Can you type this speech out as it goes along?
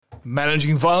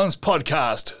Managing Violence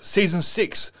Podcast, Season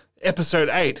 6, Episode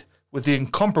 8, with the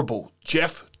incomparable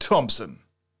Jeff Thompson.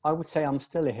 I would say I'm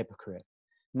still a hypocrite.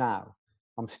 Now,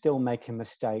 I'm still making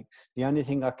mistakes. The only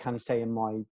thing I can say in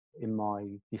my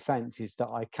defense is that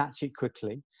I catch it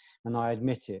quickly and I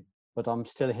admit it, but I'm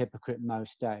still a hypocrite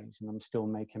most days and I'm still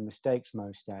making mistakes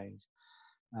most days.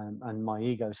 And my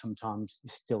ego sometimes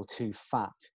is still too fat.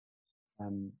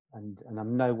 And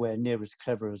I'm nowhere near as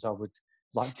clever as I would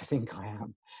like to think I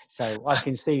am. So I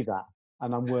can see that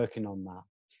and I'm working on that.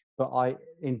 But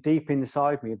deep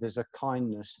inside me, there's a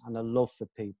kindness and a love for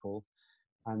people.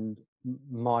 And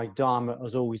my dharma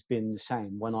has always been the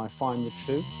same. When I find the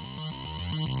truth,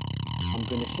 I'm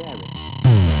going to share it.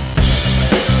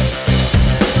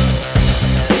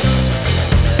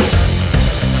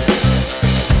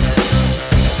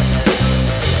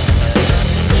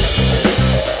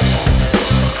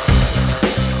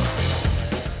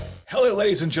 Hello,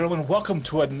 ladies and gentlemen. Welcome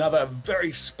to another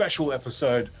very special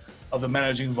episode of the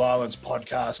Managing Violence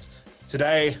Podcast.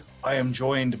 Today, I am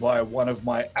joined by one of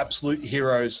my absolute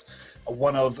heroes,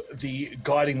 one of the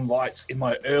guiding lights in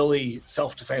my early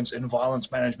self-defense and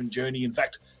violence management journey. In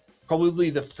fact,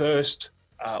 probably the first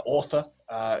author,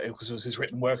 because it was his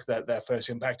written work that first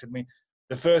impacted me,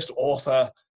 the first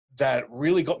author that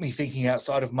really got me thinking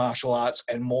outside of martial arts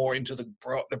and more into the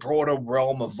broader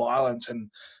realm of violence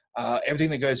and everything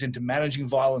that goes into managing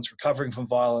violence, recovering from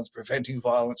violence, preventing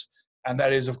violence. And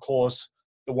that is, of course,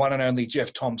 the one and only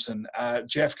Jeff Thompson.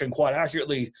 Jeff can quite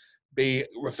accurately be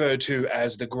referred to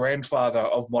as the grandfather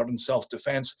of modern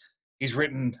self-defense. He's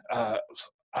written a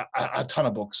ton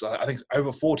of books. I think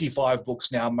over 45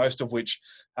 books now, most of which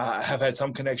have had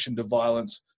some connection to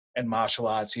violence and martial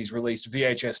arts. He's released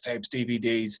VHS tapes,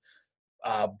 DVDs,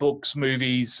 books,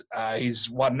 movies. He's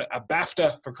won a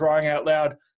BAFTA for crying out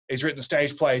loud. He's written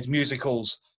stage plays,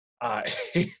 musicals.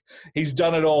 He's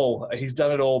done it all. He's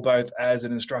done it all both as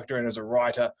an instructor and as a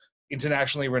writer,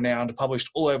 internationally renowned, published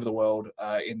all over the world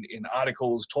in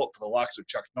articles, taught for the likes of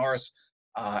Chuck Norris.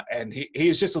 And he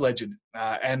is just a legend.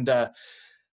 Man,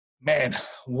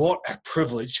 what a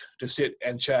privilege to sit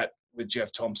and chat with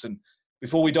Jeff Thompson.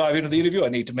 Before we dive into the interview, I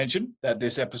need to mention that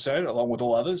this episode, along with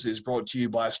all others, is brought to you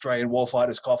by Australian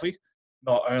Warfighters Coffee.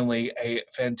 Not only a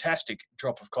fantastic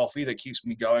drop of coffee that keeps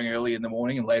me going early in the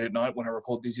morning and late at night when I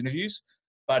record these interviews,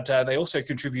 but they also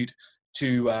contribute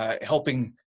to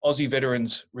helping Aussie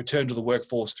veterans return to the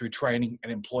workforce through training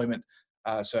and employment.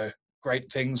 So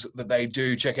great things that they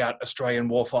do. Check out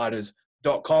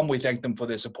AustralianWarfighters.com. We thank them for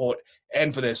their support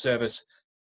and for their service.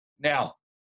 Now,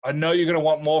 I know you're going to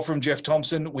want more from Jeff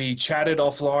Thompson. We chatted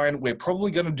offline. We're probably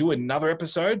going to do another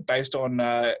episode based on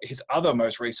his other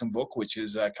most recent book, which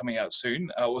is coming out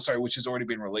soon. Which has already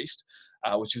been released,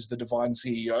 which is The Divine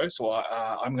CEO. So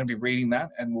I'm going to be reading that,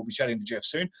 and we'll be chatting to Jeff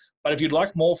soon. But if you'd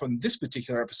like more from this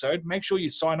particular episode, make sure you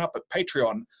sign up at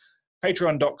Patreon.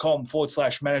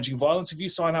 Patreon.com/managing violence. If you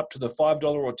sign up to the $5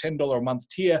 or $10 a month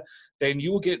tier, then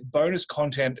you will get bonus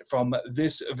content from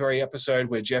this very episode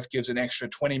where Jeff gives an extra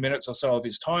 20 minutes or so of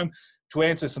his time to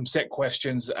answer some set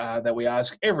questions that we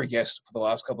ask every guest for the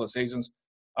last couple of seasons.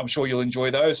 I'm sure you'll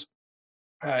enjoy those.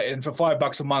 And for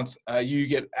 $5 a month, you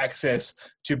get access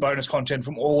to bonus content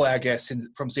from all our guests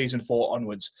from season 4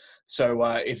 onwards. So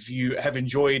if you have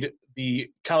enjoyed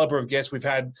the caliber of guests we've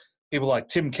had, people like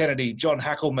Tim Kennedy, John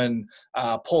Hackelman,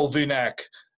 Paul Vunak,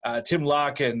 Tim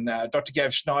Larkin, Dr.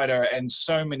 Gav Schneider, and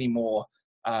so many more.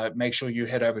 Make sure you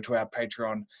head over to our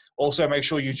Patreon. Also, make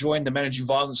sure you join the Managing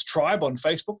Violence Tribe on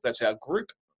Facebook. That's our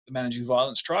group, the Managing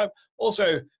Violence Tribe.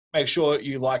 Also, make sure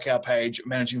you like our page,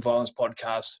 Managing Violence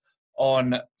Podcast,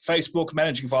 on Facebook,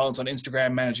 Managing Violence on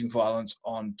Instagram, Managing Violence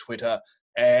on Twitter,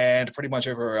 and pretty much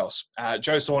everywhere else.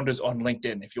 Joe Saunders on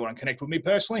LinkedIn. If you want to connect with me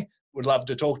personally, would love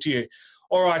to talk to you.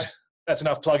 All right. That's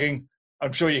enough plugging.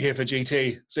 I'm sure you're here for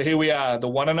GT. So here we are, the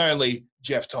one and only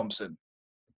Jeff Thompson.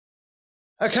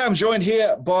 Okay, I'm joined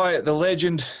here by the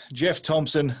legend, Jeff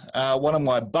Thompson, one of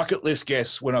my bucket list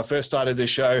guests when I first started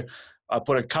this show. I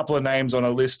put a couple of names on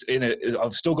a list in it.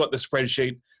 I've still got the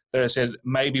spreadsheet that I said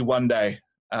maybe one day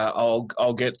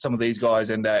I'll get some of these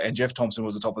guys, and Jeff Thompson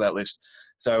was the top of that list.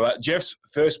 So Jeff's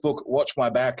first book, Watch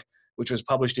My Back, which was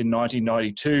published in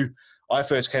 1992, I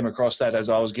first came across that as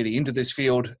I was getting into this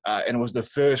field, and it was the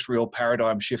first real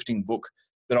paradigm-shifting book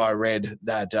that I read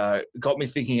that got me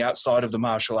thinking outside of the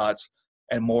martial arts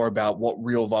and more about what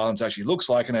real violence actually looks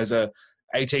like. And as a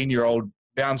 18-year-old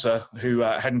bouncer who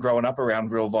hadn't grown up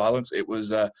around real violence, it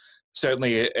was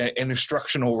certainly an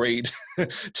instructional read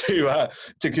to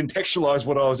contextualize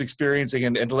what I was experiencing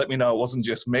and to let me know it wasn't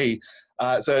just me.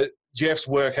 So Jeff's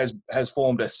work has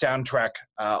formed a soundtrack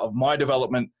of my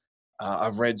development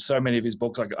I've read so many of his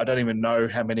books. Like, I don't even know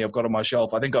how many I've got on my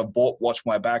shelf. I think I've bought Watch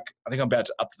My Back. I think I'm about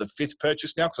to up to the 5th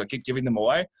purchase now because I keep giving them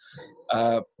away.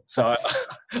 So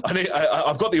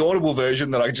I've got the Audible version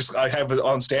that I have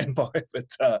on standby, but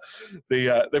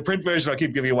the print version I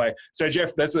keep giving away. So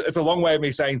Jeff, it's a long way of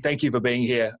me saying thank you for being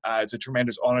here. It's a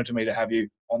tremendous honor to me to have you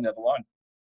on the other line.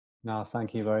 No,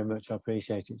 thank you very much. I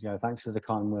appreciate it, Joe. Thanks for the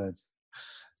kind words.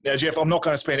 Now, Jeff, I'm not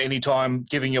going to spend any time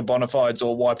giving your bona fides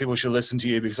or why people should listen to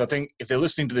you, because I think if they're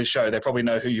listening to this show, they probably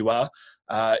know who you are.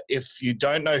 If you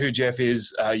don't know who Jeff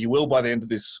is, you will by the end of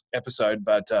this episode,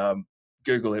 but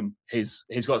Google him. He's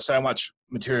got so much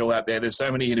material out there. There's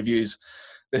so many interviews.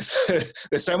 There's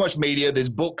so much media. There's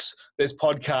books, there's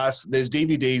podcasts, there's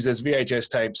DVDs, there's VHS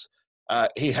tapes.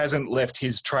 He hasn't left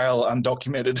his trail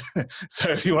undocumented.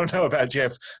 So if you want to know about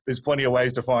Jeff, there's plenty of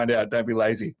ways to find out. Don't be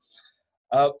lazy.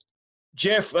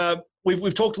 Jeff,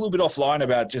 we've talked a little bit offline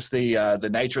about just the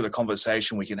nature of the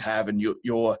conversation we can have, and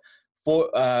you're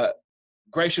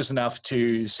gracious enough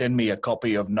to send me a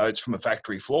copy of Notes from a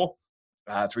Factory Floor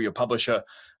through your publisher,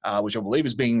 which I believe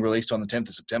is being released on the 10th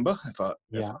of September, if I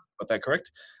got that correct.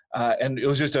 And it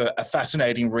was just a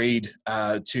fascinating read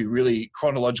to really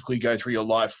chronologically go through your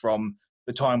life from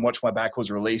the time Watch My Back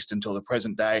was released until the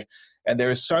present day. And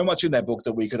there is so much in that book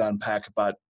that we could unpack,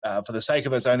 but for the sake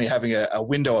of us only having a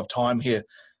window of time here,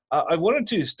 I wanted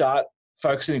to start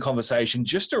focusing the conversation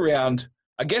just around,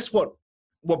 I guess, what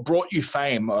brought you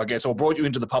fame, I guess, or brought you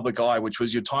into the public eye, which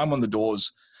was your time on the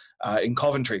Doors in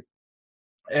Coventry.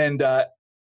 And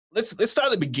let's start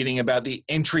at the beginning about the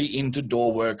entry into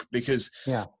door work, because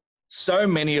so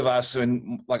many of us,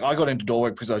 and like I got into door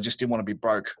work because I just didn't want to be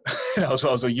broke. I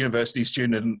was a university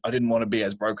student and I didn't want to be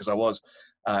as broke as I was.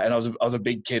 And I was a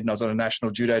big kid and I was on a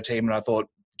national judo team, and I thought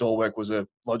door work was a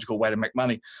logical way to make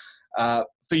money. For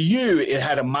you, it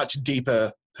had a much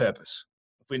deeper purpose.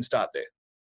 If we can start there.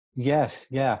 Yes,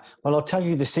 yeah. Well, I'll tell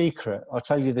you the secret. I'll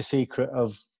tell you the secret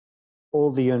of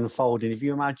all the unfolding. If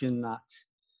you imagine that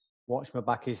Watch My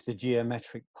Back is the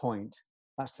geometric point,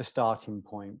 that's the starting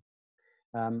point.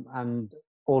 And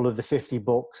all of the 50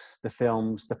 books, the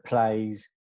films, the plays,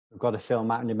 we've got a film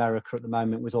out in America at the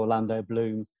moment with Orlando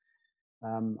Bloom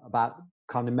about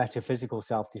kind of metaphysical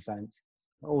self-defense.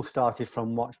 It all started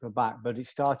from Watch My Back, but it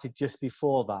started just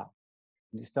before that.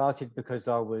 And it started because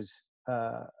I was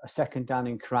a second dan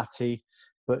in karate,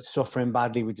 but suffering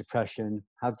badly with depression,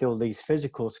 had all these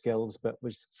physical skills, but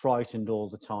was frightened all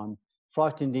the time,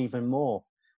 frightened even more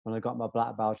when I got my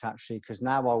black belt, actually, because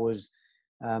now I was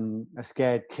a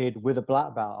scared kid with a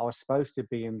black belt. I was supposed to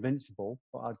be invincible,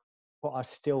 but I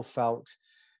still felt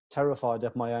terrified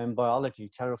of my own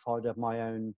biology, terrified of my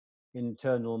own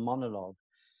internal monologue.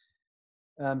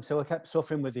 So I kept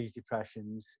suffering with these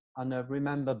depressions, and I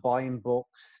remember buying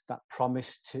books that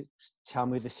promised to tell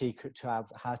me the secret to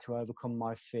how to overcome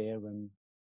my fear. And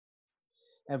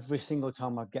every single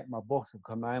time I'd get my book and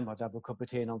come home, I'd have a cup of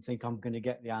tea and I'd think I'm going to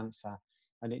get the answer,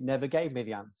 and it never gave me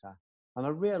the answer. And I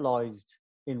realized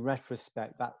in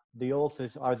retrospect that the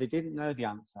authors either didn't know the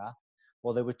answer,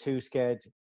 or they were too scared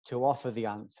to offer the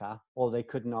answer, or they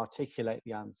couldn't articulate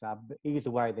the answer. But either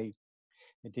way, they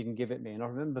didn't give it me. And I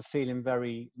remember feeling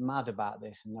very mad about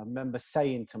this. And I remember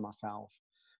saying to myself,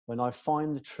 when I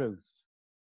find the truth,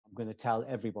 I'm going to tell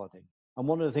everybody. And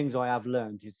one of the things I have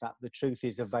learned is that the truth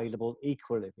is available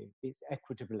equally, it's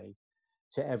equitably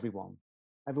to everyone.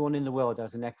 Everyone in the world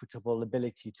has an equitable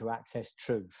ability to access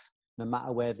truth, no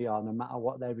matter where they are, no matter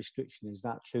what their restriction is,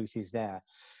 that truth is there.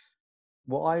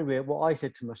 What I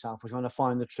said to myself was, when I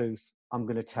find the truth, I'm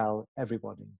going to tell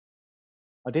everybody.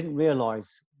 I didn't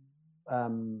realize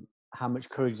how much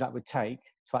courage that would take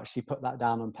to actually put that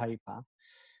down on paper,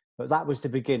 but that was the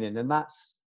beginning. And that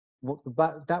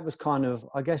was kind of,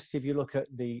 I guess, if you look at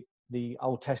the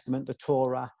Old Testament, the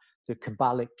Torah, the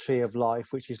Kabbalic tree of life,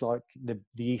 which is like the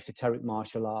esoteric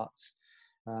martial arts,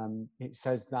 it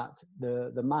says that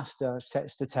the master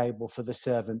sets the table for the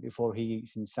servant before he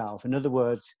eats himself. In other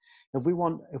words, if we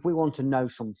want to know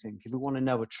something, if we want to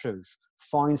know a truth,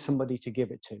 find somebody to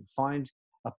give it to. Find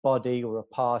a body or a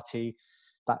party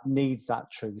that needs that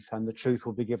truth, and the truth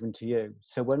will be given to you.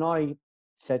 So when I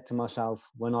said to myself,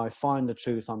 when I find the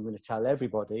truth, I'm going to tell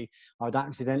everybody, I'd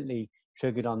accidentally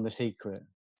triggered on the secret,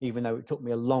 even though it took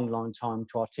me a long, long time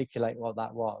to articulate what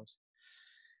that was.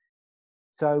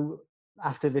 So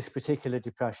after this particular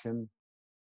depression,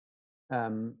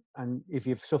 and if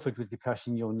you've suffered with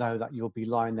depression, you'll know that you'll be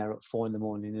lying there at 4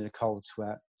 a.m. in a cold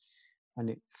sweat, and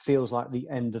it feels like the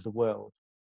end of the world.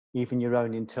 Even your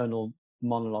own internal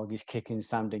monologue is kicking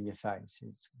sand in your face.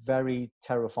 It's a very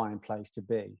terrifying place to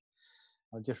be.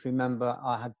 I just remember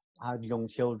I had young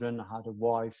children, I had a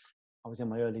wife, I was in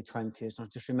my early 20s, and I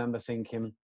just remember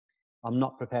thinking, I'm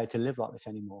not prepared to live like this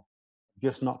anymore.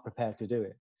 Just not prepared to do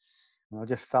it. And I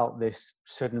just felt this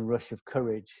sudden rush of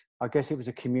courage. I guess it was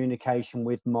a communication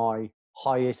with my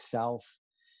highest self.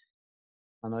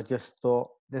 And I just thought,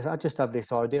 I just have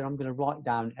this idea. I'm going to write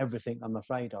down everything I'm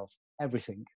afraid of,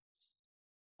 everything.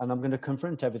 And I'm going to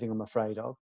confront everything I'm afraid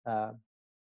of.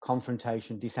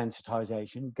 Confrontation,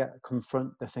 desensitization,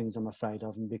 confront the things I'm afraid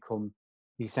of and become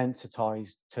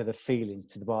desensitized to the feelings,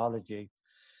 to the biology.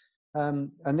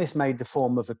 And this made the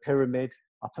form of a pyramid.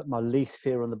 I put my least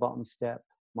fear on the bottom step,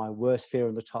 my worst fear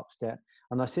on the top step,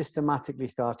 and I systematically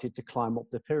started to climb up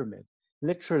the pyramid.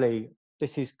 Literally,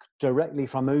 this is directly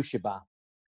from Ueshiba,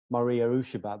 Maria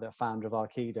Ueshiba, the founder of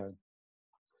Aikido.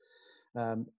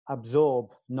 Absorb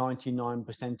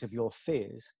 99% of your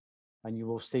fears, and you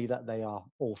will see that they are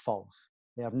all false.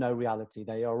 They have no reality.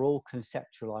 They are all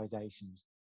conceptualizations.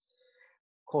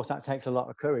 Of course, that takes a lot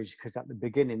of courage, because at the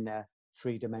beginning, they're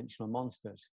three-dimensional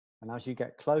monsters. And as you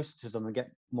get closer to them and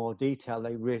get more detail,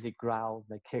 they really growl,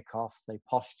 they kick off, they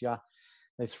posture,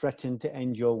 they threaten to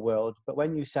end your world. But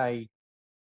when you say,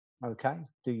 okay,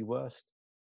 do your worst,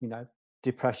 you know,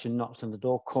 depression knocks on the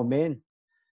door, come in,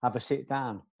 have a sit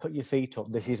down, put your feet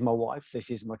up. This is my wife, this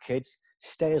is my kids.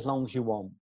 Stay as long as you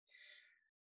want.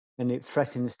 And it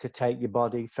threatens to take your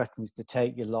body, threatens to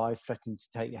take your life, threatens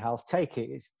to take your health. Take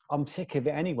it. I'm sick of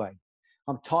it anyway.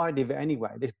 I'm tired of it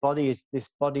anyway. This body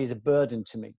is a burden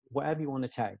to me. Whatever you want to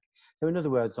take. So in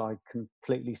other words, I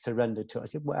completely surrendered to it. I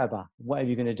said, whatever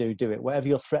you're going to do it. Whatever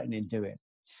you're threatening, do it.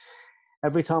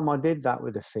 Every time I did that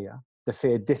with the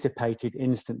fear dissipated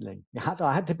instantly.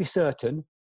 I had to be certain.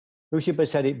 Ueshiba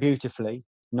said it beautifully.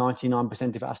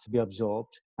 99% of it has to be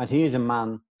absorbed. And he is a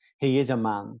man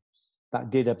that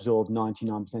did absorb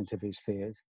 99% of his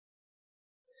fears.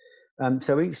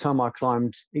 So each time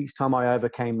I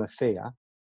overcame a fear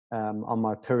on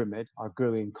my pyramid, I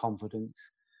grew in confidence,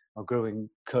 I grew in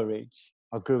courage,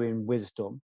 I grew in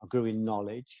wisdom, I grew in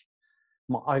knowledge.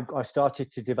 I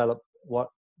started to develop what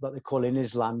they call in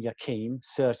Islam yaqeen,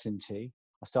 certainty.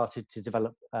 I started to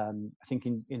develop, I think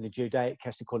in the Judaic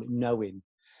case, they call it knowing,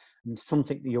 and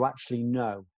something that you actually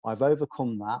know. I've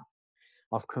overcome that.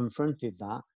 I've confronted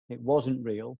that. It wasn't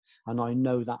real, and I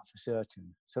know that for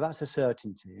certain. So that's a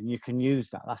certainty, and you can use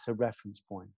that. That's a reference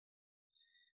point.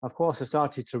 Of course, I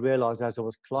started to realize as I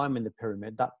was climbing the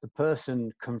pyramid that the person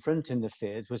confronting the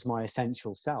fears was my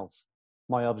essential self,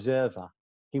 my observer.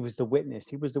 He was the witness.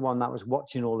 He was the one that was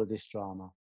watching all of this drama.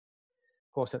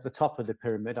 Of course, at the top of the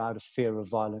pyramid, I had a fear of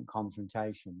violent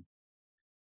confrontation.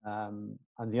 And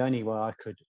the only way I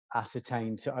could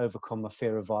ascertain to overcome a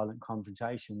fear of violent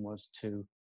confrontation was to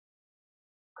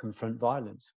confront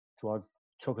violence. So I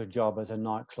took a job as a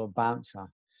nightclub bouncer.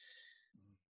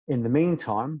 In the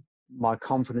meantime, my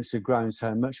confidence had grown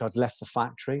so much, I'd left the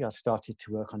factory. I started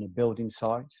to work on a building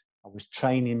site. I was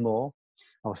training more.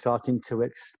 I was starting to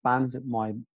expand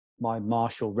my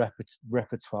martial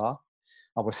repertoire.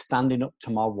 I was standing up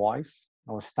to my wife.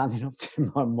 I was standing up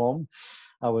to my mom.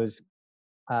 I was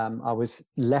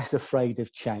less afraid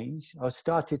of change. I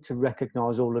started to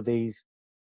recognize all of these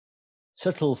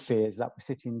subtle fears that were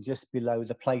sitting just below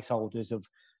the placeholders of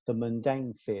the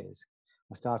mundane fears.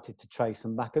 I started to trace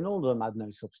them back, and all of them had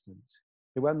no substance.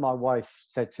 So when my wife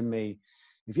said to me,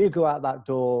 if you go out that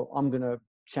door, I'm going to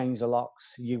change the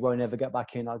locks, you won't ever get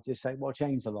back in, I'd just say, well,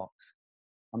 change the locks.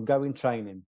 I'm going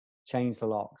training, change the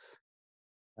locks.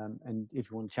 And if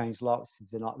you want to change locks, if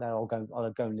they're not there, I'll go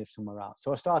and live somewhere else.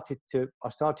 So I started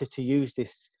to use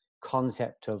this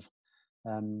concept of,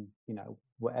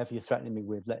 whatever you're threatening me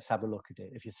with, let's have a look at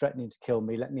it. If you're threatening to kill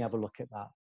me, let me have a look at that.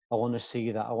 I want to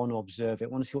see that. I want to observe it. I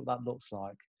want to see what that looks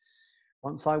like.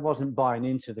 Once I wasn't buying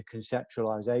into the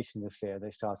conceptualization of fear, they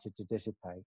started to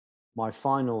dissipate. My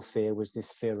final fear was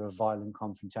this fear of violent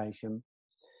confrontation.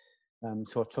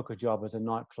 So I took a job as a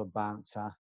nightclub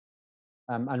bouncer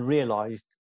and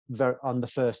realized on the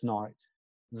first night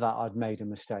that I'd made a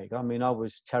mistake. I mean, I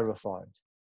was terrified.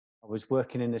 I was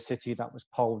working in a city that was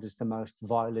polled as the most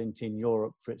violent in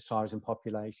Europe for its size and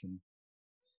population.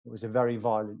 It was a very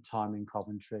violent time in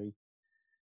Coventry.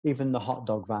 Even the hot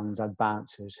dog vans had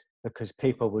bouncers because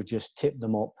people would just tip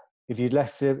them up. If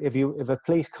a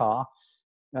police car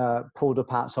pulled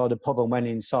up outside a pub and went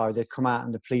inside, they'd come out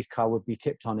and the police car would be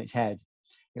tipped on its head.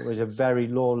 It was a very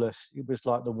lawless, it was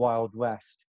like the Wild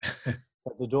West.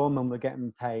 So the doormen were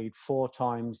getting paid 4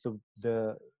 times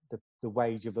the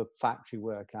wage of a factory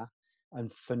worker,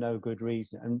 and for no good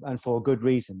reason, and for a good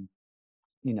reason.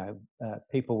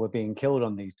 People were being killed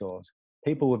on these doors.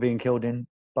 People were being killed in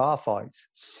bar fights,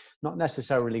 not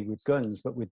necessarily with guns,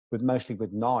 but with mostly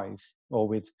with knives, or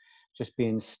with just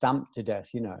being stamped to death.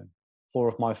 4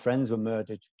 of my friends were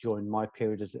murdered during my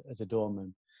period as a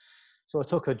doorman. So I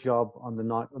took a job on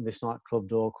this nightclub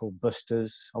door called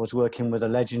Busters. I was working with a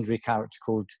legendary character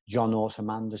called John Awesome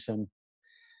Anderson.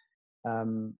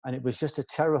 And it was just a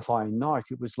terrifying night.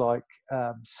 It was like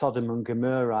Sodom and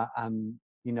Gomorrah, and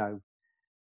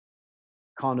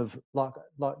kind of like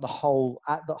the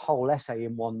whole essay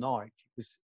in one night.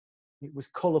 It was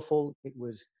colourful. It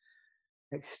was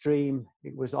extreme.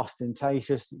 It was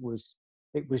ostentatious. It was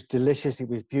delicious. It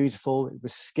was beautiful. It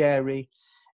was scary.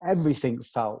 Everything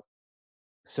felt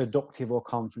seductive or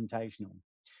confrontational.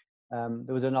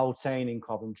 There was an old saying in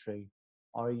Coventry.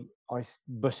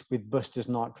 With Busters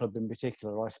nightclub in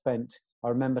particular, I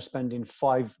remember spending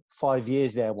five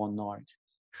years there one night.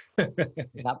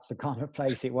 That's the kind of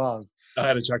place it was. I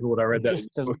had a chuckle when I read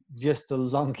that. Just the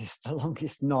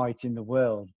longest night in the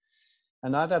world.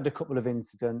 And I'd had a couple of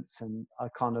incidents, and I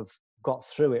kind of got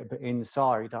through it, but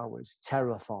inside I was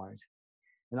terrified.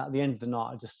 And at the end of the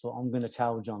night, I just thought, I'm going to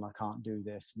tell John I can't do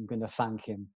this. I'm going to thank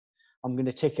him. I'm going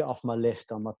to tick it off my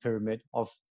list on my pyramid.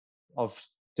 I've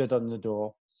stood on the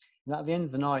door. And at the end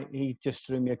of the night, he just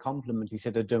threw me a compliment. He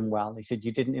said, I've done well. He said,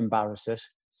 you didn't embarrass us.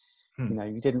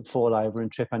 You didn't fall over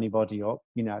and trip anybody up.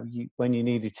 When you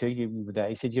needed to, you were there.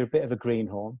 He said, you're a bit of a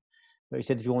greenhorn. But he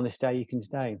said, if you want to stay, you can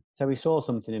stay. So he saw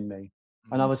something in me.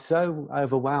 And I was so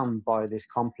overwhelmed by this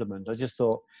compliment. I just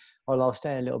thought, well, I'll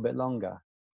stay a little bit longer.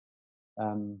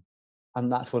 And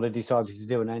that's what I decided to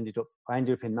do. And I ended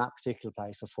up in that particular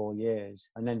place for 4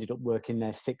 years, and ended up working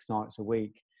there 6 nights a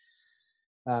week.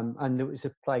 And there was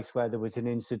a place where there was an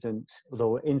incident, there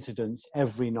were incidents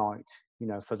every night,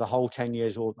 for the whole 10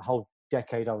 years or the whole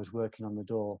decade I was working on the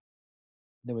door.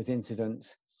 There was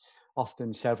incidents,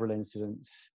 often several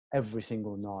incidents, every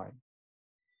single night.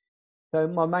 So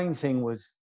my main thing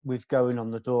was with going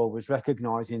on the door was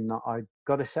recognizing that I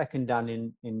got a second dan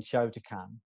in Shotokan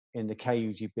in the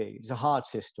KUGB. It's a hard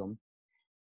system,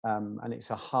 and it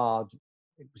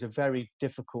was a very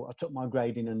difficult. I took my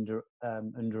grading under a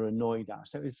NOIDA,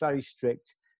 so it was very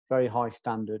strict, very high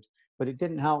standard. But it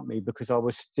didn't help me because I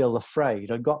was still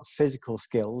afraid. I got physical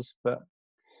skills, but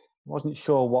wasn't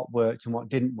sure what worked and what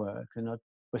didn't work. And I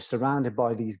was surrounded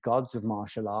by these gods of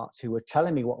martial arts who were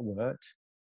telling me what worked,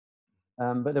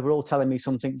 but they were all telling me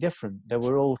something different. They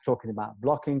were all talking about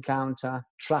block and counter,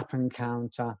 trap and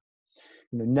counter,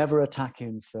 never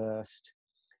attacking first.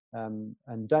 And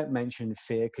don't mention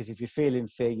fear, because if you're feeling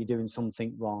fear, you're doing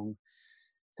something wrong.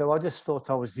 So I just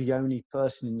thought I was the only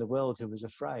person in the world who was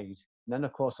afraid. And then,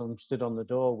 of course, I'm stood on the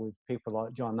door with people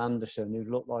like John Anderson,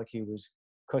 who looked like he was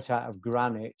cut out of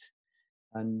granite,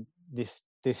 and this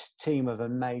team of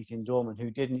amazing doormen who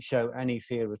didn't show any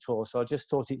fear at all. So I just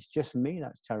thought, it's just me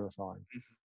that's terrified.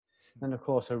 And of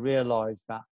course, I realized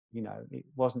that, it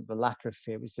wasn't the lack of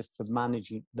fear, it was just the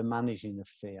managing of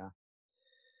fear.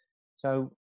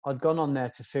 So I'd gone on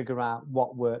there to figure out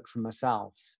what worked for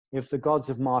myself. If the gods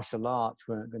of martial arts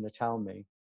weren't going to tell me,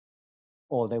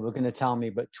 or they were going to tell me,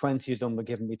 but 20 of them were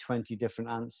giving me 20 different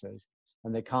answers,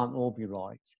 and they can't all be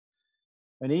right.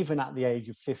 And even at the age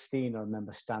of 15, I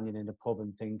remember standing in a pub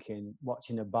and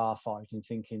watching a bar fight and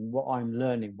thinking, what I'm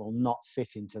learning will not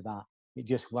fit into that. It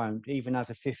just won't. Even as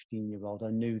a 15-year-old, I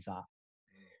knew that.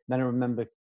 Then I remember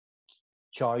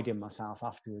chiding myself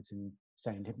afterwards and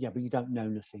saying, yeah, but you don't know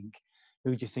nothing.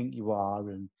 Who do you think you are?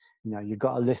 And, you've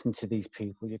got to listen to these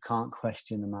people. You can't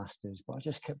question the masters. But I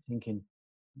just kept thinking,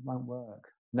 it won't work.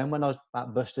 And then when I was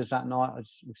at Busters that night,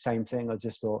 same thing. I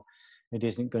just thought, it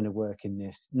isn't going to work in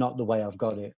this, not the way I've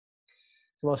got it.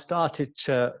 So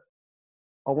I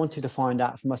wanted to find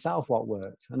out for myself what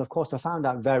worked. And of course, I found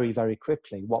out very, very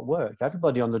quickly what worked.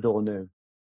 Everybody on the door knew.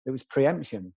 It was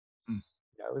preemption.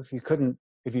 If you couldn't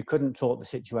talk the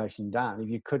situation down, if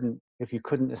you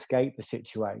couldn't escape the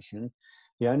situation,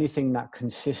 the only thing that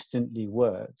consistently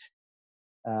worked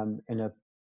in a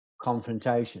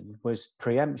confrontation was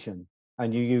preemption.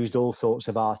 And you used all sorts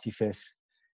of artifice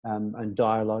and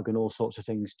dialogue and all sorts of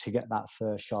things to get that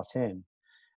first shot in.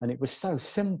 And it was so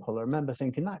simple. I remember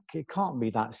thinking, that it can't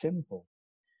be that simple.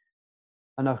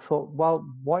 And I thought, well,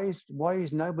 why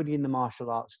is nobody in the martial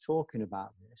arts talking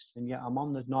about this? And yet I'm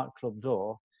on the nightclub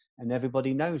door and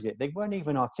everybody knows it. They weren't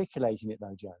even articulating it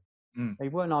though, Joe. They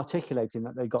weren't articulating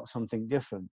that they got something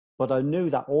different. But I knew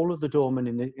that all of the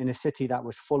doormen in a city that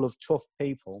was full of tough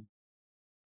people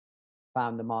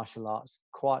found the martial arts,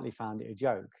 quietly found it a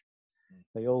joke.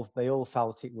 They all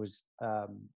felt it was a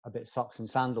bit socks and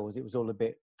sandals. It was all a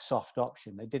bit soft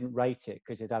option. They didn't rate it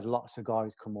because it had lots of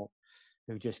guys come up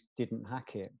who just didn't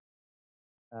hack it.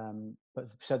 But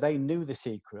so they knew the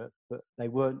secret, but they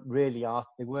weren't really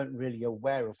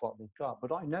aware of what they've got.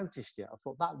 But I noticed it. I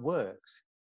thought, that works.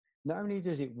 not only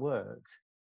does it work,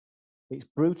 it's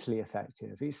brutally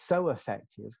effective. It's so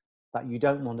effective that you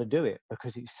don't want to do it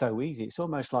because it's so easy. It's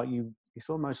almost like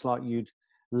you'd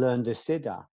learned a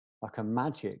siddha, like a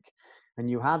magic. And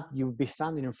you would be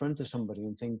standing in front of somebody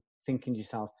and thinking to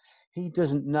yourself, he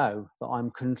doesn't know that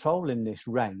I'm controlling this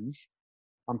range.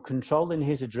 I'm controlling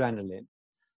his adrenaline.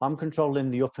 I'm controlling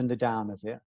the up and the down of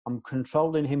it. I'm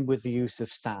controlling him with the use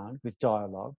of sound, with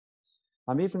dialogue.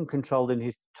 I'm even controlling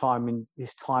his time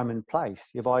and place.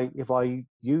 If I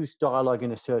use dialogue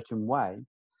in a certain way,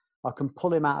 I can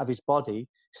pull him out of his body,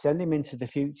 send him into the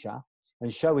future,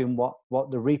 and show him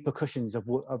what the repercussions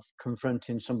of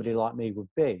confronting somebody like me would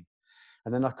be.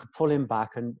 And then I could pull him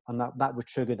back, and that would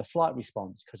trigger the flight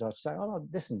response, because I'd say, oh,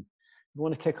 listen, you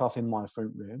want to kick off in my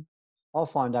front room? I'll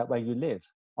find out where you live.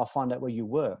 I'll find out where you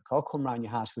work. I'll come round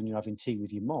your house when you're having tea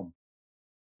with your mum.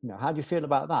 You know, how do you feel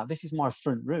about that? This is my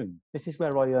front room. This is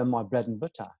where I earn my bread and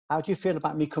butter. How do you feel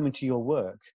about me coming to your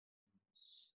work?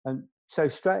 And so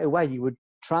straight away, you would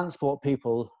transport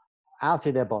people out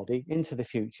of their body into the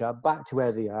future, back to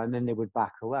where they are, and then they would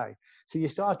back away. So you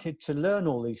started to learn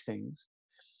all these things.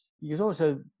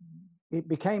 It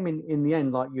became in the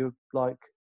end like you're like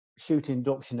shooting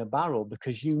ducks in a barrel,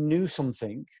 because you knew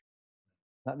something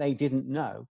that they didn't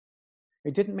know.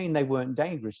 It didn't mean they weren't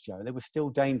dangerous, Joe. They were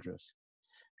still dangerous.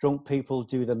 Drunk people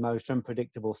do the most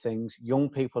unpredictable things. Young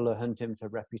people are hunting for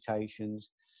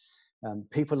reputations.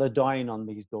 People are dying on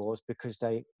these doors because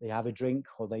they have a drink,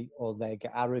 or they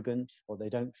get arrogant, or they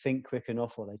don't think quick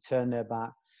enough, or they turn their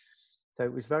back. So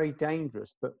it was very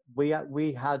dangerous. But we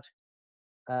had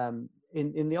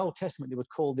in the Old Testament, they would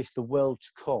call this the world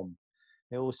to come.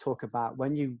 They always talk about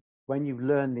when you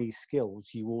learn these skills,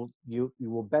 you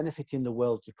will benefit in the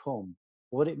world to come.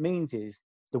 What it means is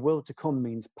the world to come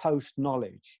means post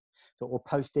knowledge, or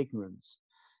post ignorance.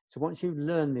 So once you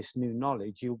learn this new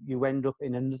knowledge, you end up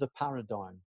in another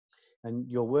paradigm, and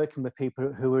you're working with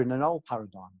people who are in an old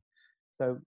paradigm.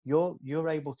 So you're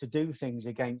able to do things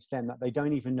against them that they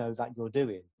don't even know that you're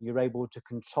doing. You're able to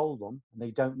control them, and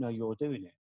they don't know you're doing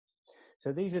it.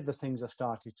 So these are the things I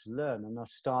started to learn, and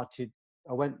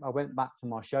I went back to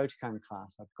my Shotokan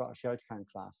class. I've got a Shotokan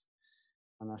class,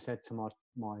 and I said to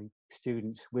my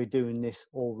students, we're doing this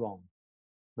all wrong.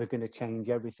 We're going to change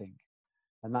everything.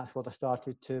 And that's what I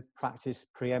started to practice: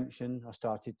 preemption. I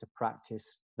started to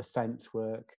practice the fence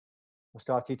work. I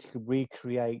started to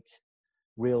recreate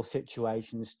real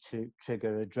situations to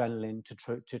trigger adrenaline,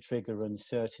 to trigger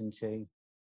uncertainty.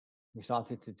 We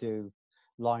started to do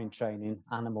line training,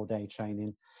 animal day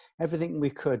training, everything we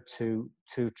could to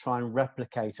try and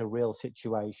replicate a real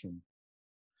situation.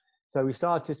 So we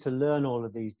started to learn all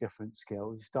of these different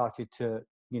skills.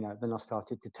 Then I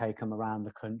started to take them around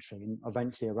the country and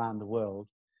eventually around the world.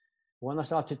 When I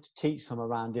started to teach them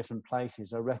around different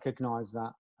places, I recognized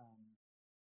that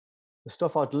the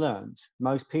stuff I'd learned,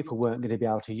 most people weren't going to be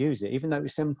able to use it, even though it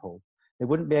was simple. They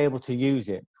wouldn't be able to use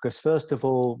it because, first of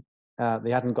all,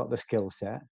 they hadn't got the skill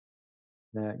set.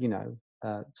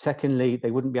 Secondly,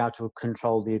 they wouldn't be able to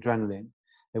control the adrenaline.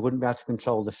 They wouldn't be able to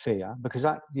control the fear, because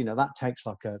that takes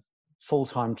like a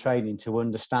full-time training to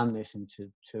understand this and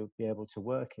to be able to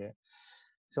work it.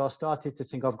 So I started to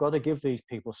think, I've got to give these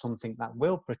people something that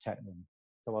will protect them.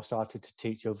 So I started to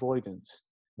teach avoidance,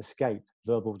 escape,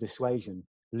 verbal dissuasion,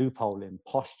 loopholing,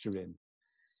 posturing,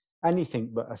 anything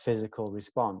but a physical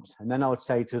response. And then I would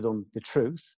say to them the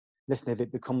truth. Listen, if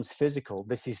it becomes physical,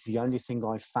 this is the only thing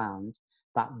I've found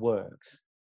that works.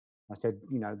 I said,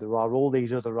 there are all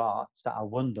these other arts that are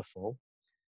wonderful,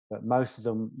 but most of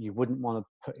them you wouldn't want to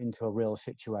put into a real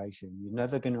situation. You're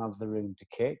never going to have the room to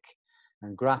kick.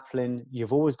 And grappling,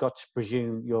 you've always got to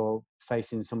presume you're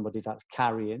facing somebody that's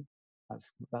carrying,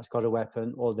 that's got a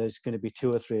weapon, or there's going to be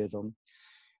 2 or 3 of them.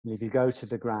 And if you go to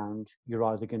the ground, you're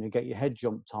either going to get your head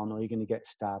jumped on or you're going to get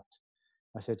stabbed.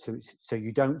 I said, so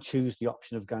you don't choose the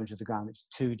option of going to the ground. It's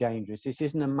too dangerous. This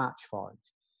isn't a match fight.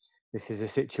 This is a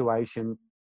situation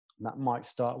that might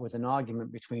start with an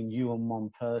argument between you and one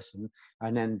person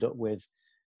and end up with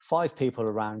 5 people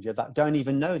around you that don't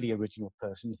even know the original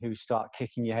person, who start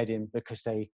kicking your head in because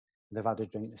they've had a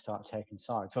drink and start taking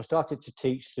sides. So I started to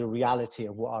teach the reality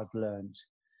of what I'd learned,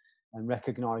 and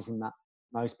recognizing that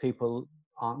most people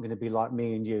aren't going to be like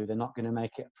me and you. They're not going to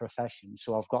make it a profession.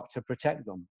 So I've got to protect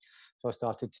them. So I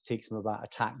started to teach them about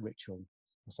attack ritual.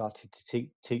 I started to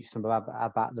teach them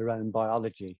about their own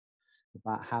biology,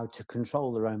 about how to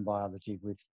control their own biology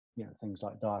with things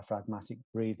like diaphragmatic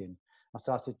breathing. I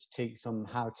started to teach them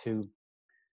how to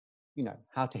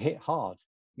hit hard.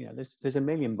 There's a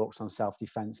million books on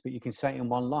self-defense, but you can say it in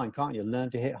one line, can't you? Learn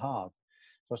to hit hard.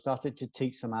 So I started to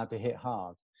teach them how to hit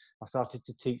hard. I started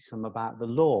to teach them about the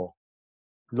law.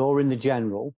 law in the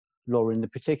general, law in the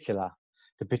particular.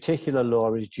 The particular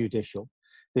law is judicial.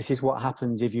 This is what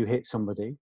happens if you hit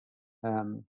somebody.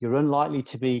 You're unlikely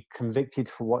to be convicted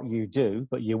for what you do,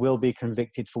 but you will be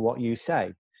convicted for what you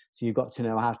say. So you've got to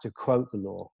know how to quote the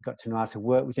law. You've got to know how to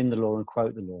work within the law and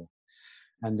quote the law.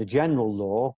 And the general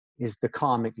law is the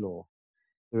karmic law.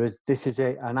 This is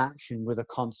an action with a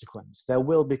consequence. There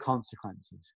will be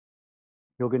consequences.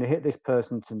 You're going to hit this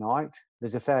person tonight.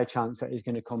 There's a fair chance that he's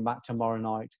going to come back tomorrow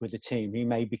night with a team. He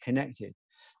may be connected.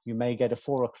 You may get a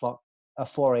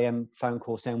 4 a.m. phone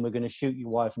call saying, we're going to shoot your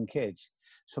wife and kids.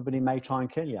 Somebody may try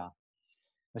and kill you.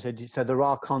 I said, so there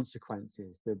are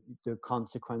consequences. The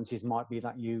consequences might be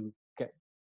that you get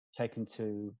taken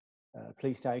to a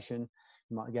police station.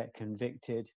 You might get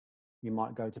convicted. You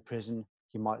might go to prison.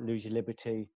 You might lose your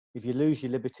liberty. If you lose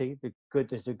your liberty,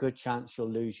 there's a good chance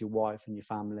you'll lose your wife and your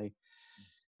family.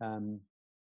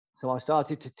 So I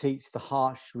started to teach the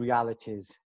harsh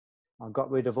realities. I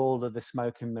got rid of all of the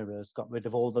smoke and mirrors, got rid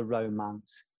of all the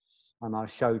romance, and I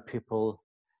showed people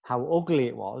how ugly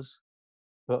it was,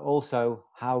 but also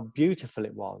how beautiful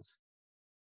it was.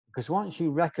 Because once you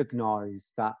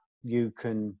recognize that you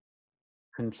can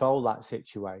control that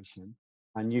situation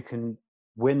and you can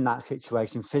win that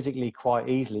situation physically quite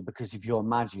easily because of your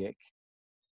magic,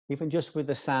 even just with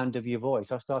the sound of your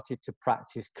voice. I started to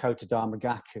practice Kotodama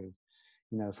Gaku,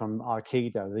 from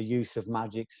Aikido, the use of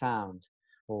magic sound,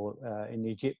 or in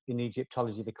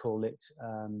Egyptology they call it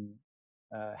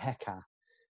Heka,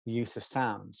 the use of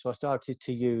sound. So I started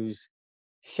to use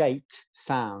shaped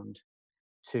sound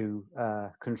to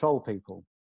control people.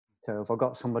 So if I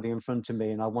got somebody in front of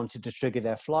me and I wanted to trigger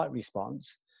their flight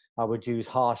response, I would use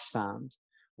harsh sound,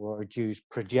 or I'd use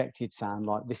projected sound,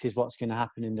 like this is what's going to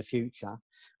happen in the future.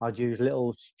 I'd use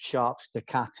little sharp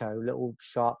staccato, little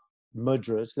sharp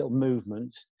mudras, little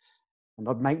movements, and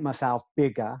I'd make myself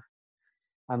bigger,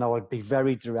 and I would be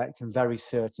very direct and very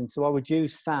certain. So I would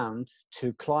use sound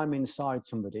to climb inside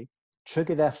somebody,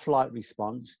 trigger their flight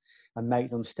response, and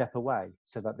make them step away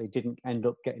so that they didn't end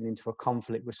up getting into a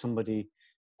conflict with somebody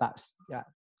that's,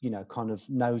 kind of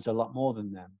knows a lot more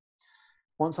than them.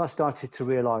 Once I started to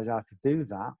realize how to do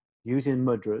that, using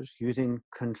mudras, using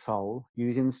control,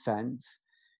 using sense,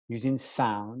 using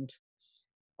sound,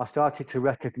 I started to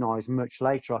recognize much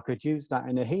later I could use that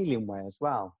in a healing way as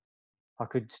well. I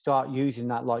could start using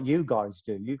that like you guys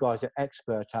do. You guys are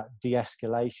expert at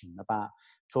de-escalation, about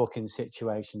talking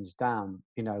situations down.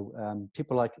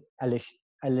 People like Ellis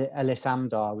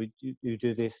Amdar, who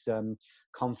do this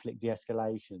conflict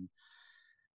de-escalation.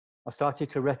 I started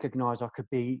to recognize I could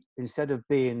be, instead of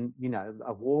being,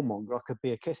 a warmonger, I could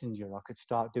be a Kissinger. I could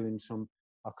start doing some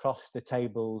across the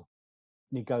table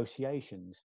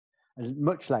negotiations. And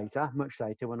much later,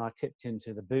 when I tipped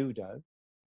into the Budo,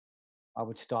 I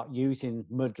would start using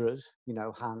mudras,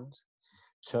 hands,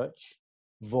 touch,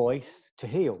 voice to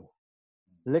heal.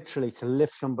 Literally to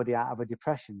lift somebody out of a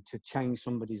depression, to change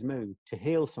somebody's mood, to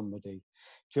heal somebody,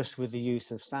 just with the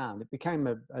use of sound. It became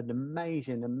an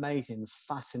amazing,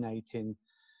 fascinating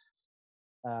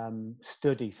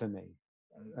study for me.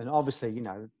 And obviously,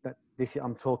 that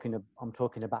I'm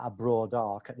talking about a broad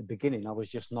arc. At the beginning, I was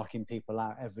just knocking people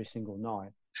out every single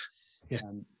night,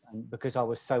 and because I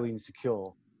was so insecure,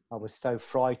 I was so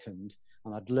frightened,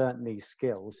 and I'd learnt these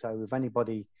skills. So if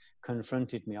anybody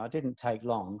confronted me, I didn't take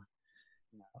long.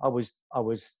 I was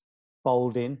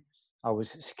balding, I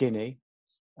was skinny,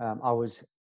 I was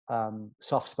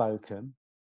soft-spoken,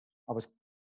 I was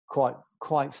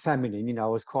quite feminine, I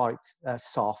was quite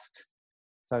soft.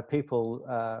 So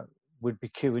people would be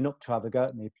queuing up to have a go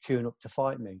at me, queuing up to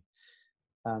fight me.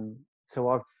 So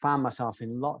I found myself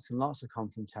in lots and lots of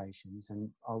confrontations. And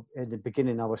in the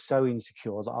beginning, I was so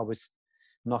insecure that I was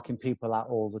knocking people out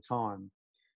all the time.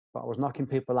 But I was knocking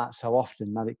people out so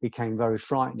often that it became very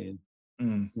frightening.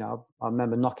 I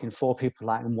remember knocking 4 people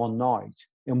out in one night,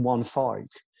 in one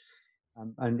fight.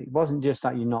 And it wasn't just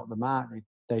that you knocked them out.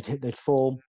 They'd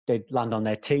fall, they'd land on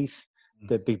their teeth,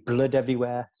 there'd be blood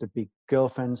everywhere, there'd be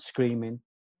girlfriends screaming,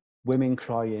 women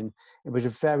crying. It was a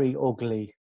very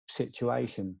ugly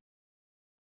situation.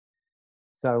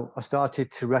 So I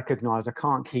started to recognize I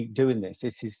can't keep doing this.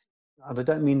 I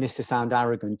don't mean this to sound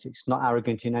arrogant. It's not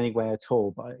arrogant in any way at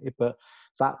all, but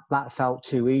that felt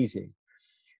too easy.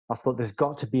 I thought there's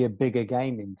got to be a bigger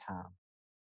game in town.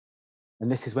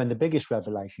 And this is when the biggest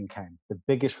revelation came, the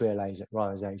biggest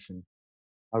realization.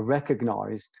 I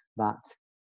recognized that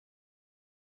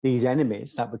these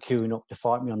enemies that were queuing up to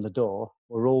fight me on the door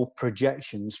were all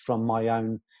projections from my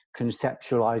own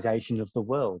conceptualization of the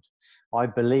world. I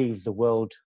believed the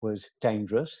world was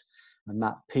dangerous and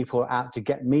that people were out to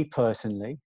get me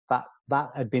personally. that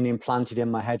had been implanted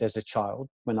in my head as a child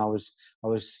when I was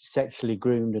sexually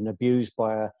groomed and abused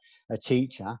by a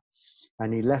teacher,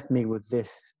 and he left me with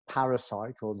this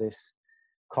parasite or this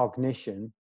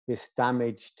cognition, this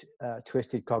damaged,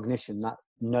 twisted cognition that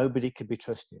nobody could be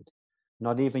trusted,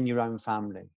 not even your own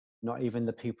family, not even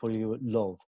the people you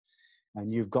love.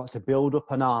 And you've got to build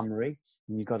up an armory,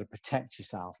 and you've got to protect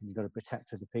yourself, and you've got to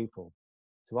protect other people.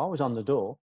 So I was on the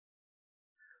door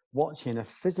watching a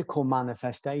physical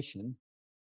manifestation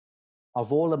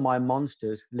of all of my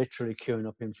monsters literally queuing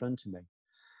up in front of me.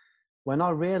 When I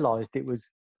realized it was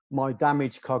my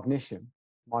damaged cognition,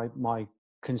 my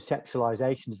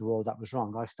conceptualization of the world that was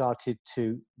wrong, I started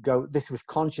to go, this was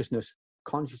consciousness.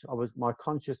 My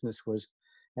consciousness was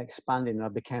expanding, and I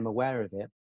became aware of it.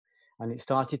 And it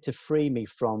started to free me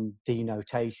from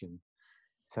denotation.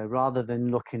 So rather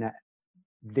than looking at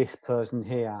this person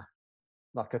here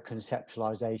like a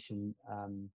conceptualization,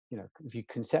 if you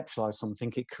conceptualize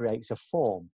something, it creates a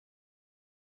form.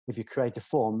 If you create a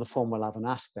form, the form will have an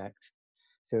aspect.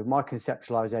 So my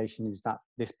conceptualization is that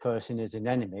this person is an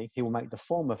enemy. He will make the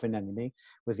form of an enemy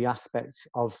with the aspect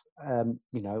of,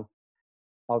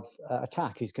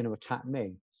 attack. He's going to attack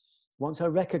me. Once I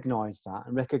recognized that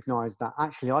and recognized that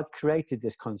actually I'd created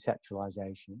this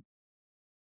conceptualization,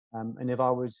 and if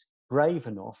I was brave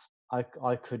enough,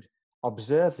 I could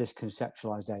observe this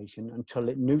conceptualization until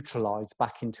it neutralized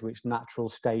back into its natural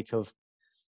state of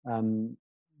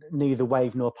neither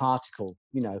wave nor particle,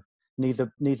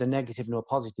 neither negative nor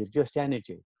positive, just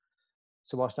energy.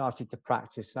 So I started to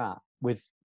practice that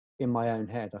in my own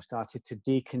head. I started to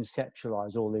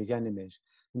deconceptualize all these enemies.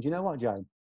 And you know what, Joe?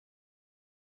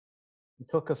 It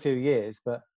took a few years,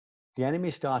 but the enemy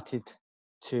started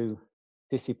to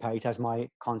dissipate as my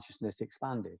consciousness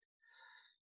expanded.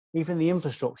 Even the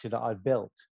infrastructure that I'd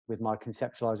built with my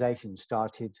conceptualization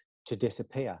started to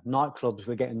disappear. Nightclubs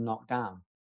were getting knocked down.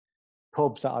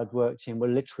 Pubs that I'd worked in were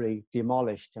literally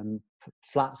demolished, and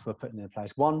flats were put in their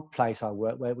place. One place I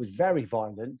worked where it was very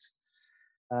violent,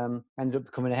 ended up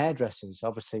becoming a hairdresser's,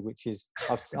 obviously, which is,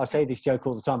 I say this joke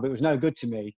all the time, but it was no good to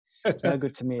me. It was no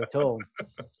good to me at all.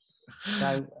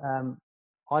 So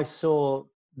I saw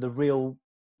the real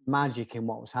magic in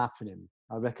what was happening.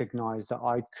 I recognized that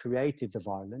I'd created the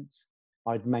violence,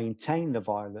 I'd maintained the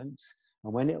violence,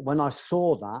 and when I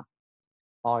saw that,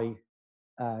 I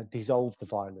dissolved the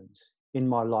violence in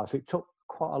my life. It took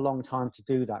quite a long time to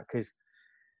do that because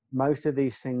most of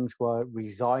these things were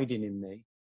residing in me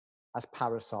as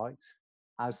parasites,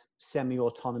 as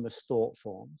semi-autonomous thought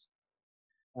forms.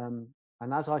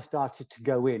 And as I started to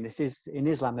go in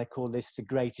Islam, they call this the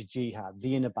greater jihad,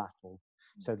 the inner battle.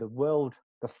 So the world,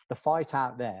 the fight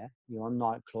out there,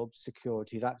 nightclubs,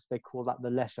 security, they call that the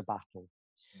lesser battle.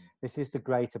 This is the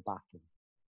greater battle.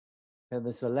 So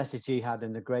there's the lesser jihad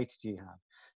and the greater jihad.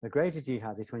 The greater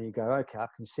jihad is when you go, okay, I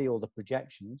can see all the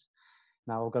projections.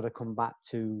 Now I've got to come back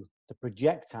to the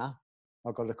projector.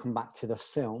 I've got to come back to the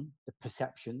film, the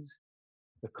perceptions,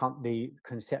 the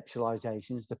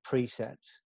conceptualizations, the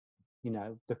precepts,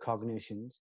 the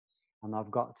cognitions, and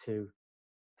I've got to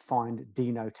find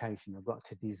denotation. I've got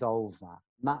to dissolve that.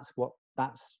 And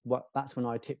that's when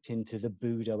I tipped into the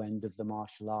Budo end of the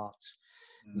martial arts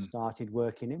and started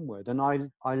working inward. And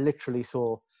I literally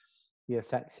saw the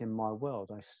effects in my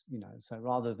world. So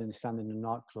rather than standing in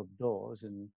nightclub doors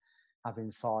and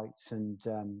having fights and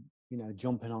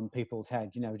jumping on people's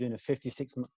heads, doing a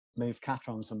 56 move kata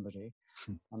on somebody,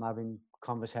 I'm having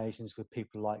conversations with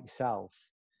people like yourself.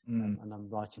 And I'm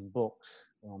writing books,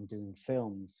 or I'm doing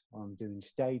films, or I'm doing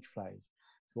stage plays.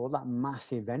 So all that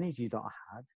massive energy that I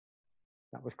had,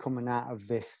 that was coming out of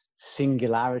this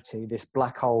singularity, this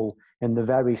black hole in the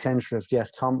very center of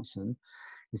Jeff Thompson,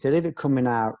 instead of it coming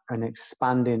out and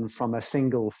expanding from a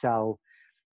single cell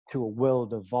to a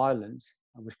world of violence,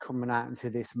 I was coming out into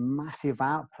this massive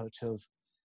output of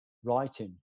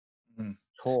writing,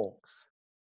 talks,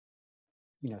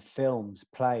 films,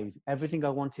 plays, everything I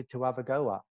wanted to have a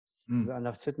go at. And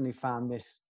I've suddenly found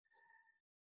this,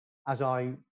 as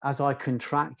I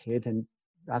contracted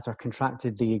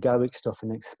the egoic stuff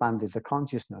and expanded the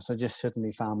consciousness, I just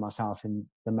suddenly found myself in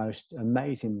the most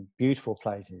amazing, beautiful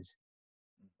places.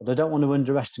 But I don't want to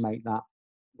underestimate that.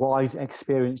 What I've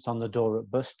experienced on the door at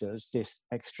Buster's, this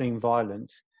extreme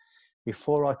violence,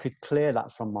 before I could clear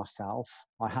that from myself,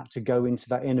 I had to go into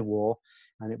that inner war,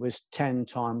 and it was 10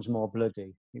 times more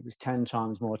bloody. It was 10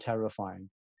 times more terrifying.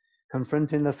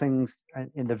 Confronting the things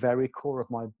in the very core of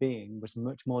my being was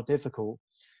much more difficult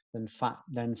than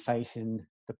facing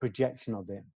the projection of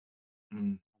it.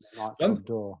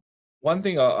 One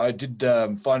thing I did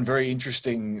find very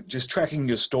interesting, just tracking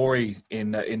your story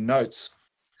in notes,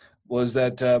 was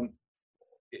that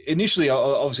initially,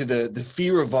 obviously, the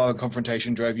fear of violent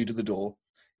confrontation drove you to the door.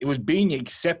 It was being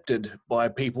accepted by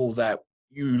people that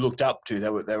you looked up to.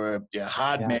 They were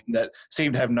hard men that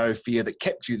seemed to have no fear that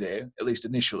kept you there, at least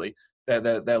initially,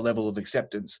 their level of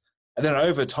acceptance. And then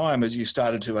over time, as you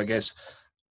started to, I guess,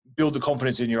 build the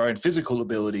confidence in your own physical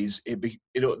abilities,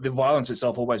 the violence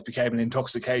itself always became an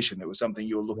intoxication. It was something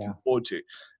you were looking forward to.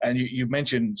 And you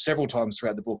mentioned several times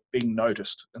throughout the book being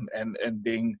noticed and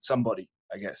being somebody,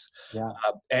 I guess. Yeah.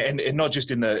 And not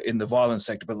just in the violence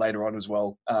sector, but later on as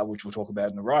well, which we'll talk about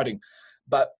in the writing.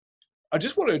 But I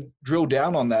just want to drill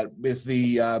down on that with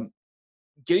the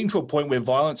getting to a point where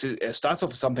violence starts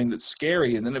off as something that's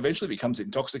scary and then eventually becomes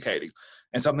intoxicating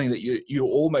and something that you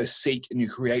almost seek and you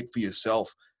create for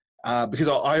yourself. Because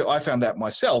I found that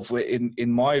myself where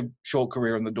in my short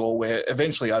career in the door, where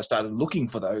eventually I started looking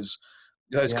for those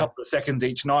couple of seconds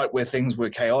each night where things were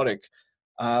chaotic.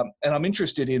 And I'm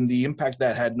interested in the impact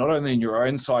that had not only in your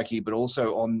own psyche, but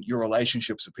also on your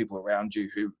relationships with people around you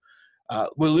who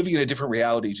were living in a different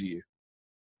reality to you.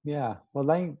 Yeah.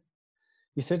 Well,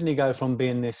 you suddenly go from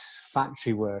being this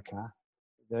factory worker,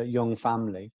 the young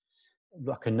family,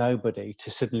 like a nobody, to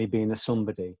suddenly being a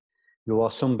somebody. You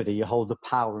are somebody, you hold the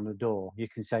power on the door. You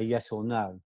can say yes or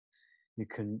no. You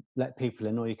can let people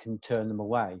in or you can turn them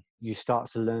away. You start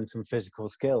to learn some physical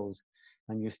skills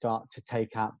and you start to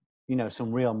take out,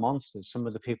 some real monsters. Some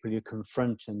of the people you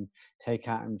confront and take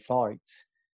out in fights,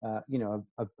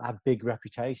 have big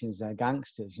reputations. They're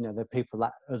gangsters, they're people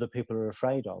that other people are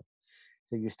afraid of.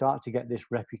 So you start to get this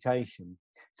reputation.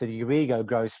 So your ego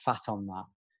grows fat on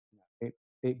that.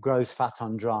 It grows fat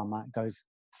on drama. It goes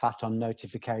fat on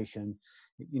notification,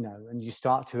 and you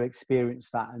start to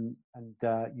experience that, and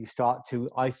you start to.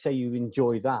 I say you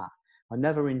enjoy that. I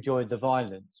never enjoyed the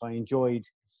violence. I enjoyed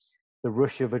the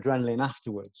rush of adrenaline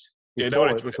afterwards.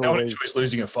 Before, no one enjoys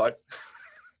losing a fight.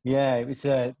 Yeah, it was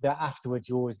that afterwards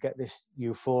you always get this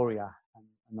euphoria,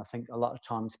 and I think a lot of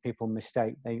times people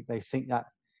mistake. They think that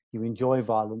you enjoy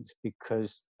violence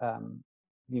because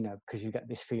because you get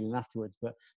this feeling afterwards,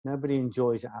 but nobody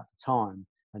enjoys it at the time.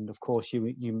 And of course,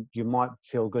 you might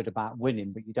feel good about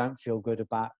winning, but you don't feel good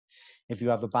about if you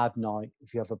have a bad night,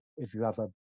 if you have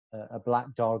a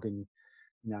black dog, and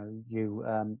you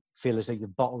feel as though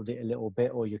you've bottled it a little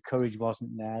bit, or your courage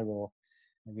wasn't there, or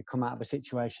you come out of a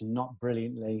situation not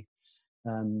brilliantly.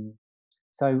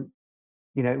 So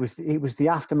it was the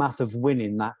aftermath of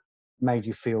winning that made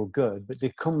you feel good. But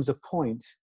there comes a point,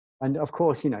 and of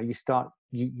course,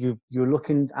 you're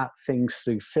looking at things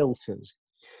through filters.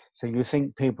 So you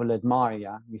think people admire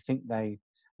you, you think they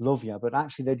love you, but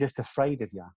actually they're just afraid of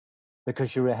you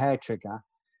because you're a hair trigger.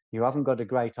 You haven't got a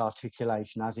great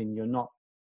articulation, as in you're not,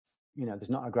 there's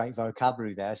not a great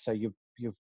vocabulary there. So you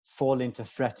fall into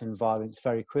threat and violence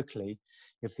very quickly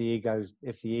if the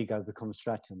ego becomes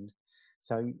threatened.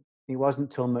 So it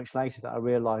wasn't until much later that I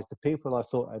realized the people I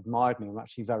thought admired me were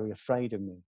actually very afraid of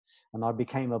me, and I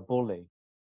became a bully.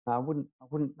 Now, I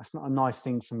wouldn't. That's not a nice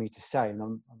thing for me to say,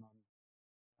 and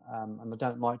I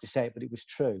don't like to say it, but it was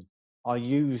true. I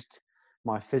used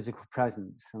my physical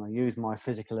presence and I used my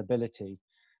physical ability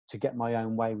to get my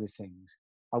own way with things.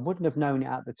 I wouldn't have known it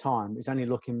at the time. It's only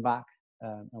looking back,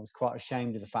 I was quite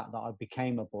ashamed of the fact that I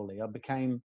became a bully.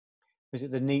 Was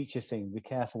it the Nietzsche thing? Be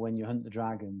careful when you hunt the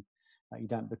dragon, that you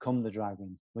don't become the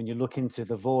dragon. When you look into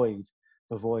the void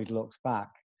looks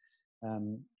back.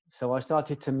 So I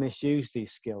started to misuse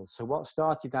these skills. So what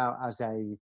started out as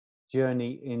a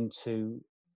journey into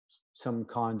some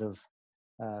kind of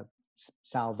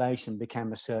salvation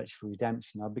became a search for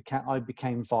redemption. I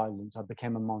became violent. I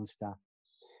became a monster,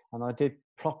 and I did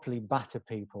properly batter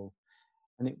people.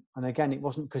 And again, it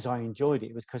wasn't because I enjoyed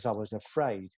it. It was because I was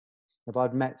afraid. If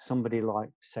I'd met somebody like,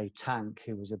 say, Tank,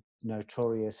 who was a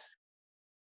notorious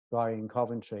guy in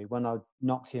Coventry, when I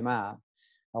knocked him out,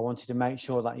 I wanted to make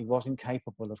sure that he wasn't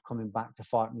capable of coming back to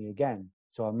fight me again.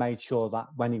 So I made sure that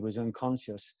when he was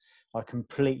unconscious, I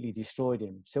completely destroyed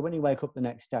him. So when he woke up the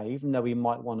next day, even though he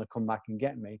might want to come back and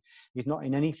get me, he's not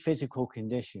in any physical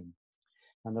condition.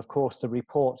 And of course, the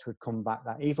reports would come back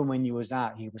that even when you was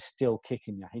out, he was still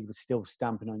kicking you. He was still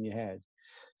stamping on your head.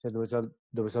 So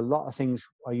there was a lot of things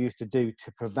I used to do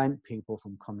to prevent people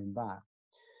from coming back.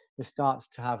 It starts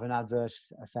to have an adverse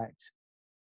effect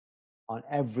on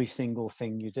every single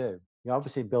thing you do. You're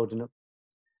obviously building up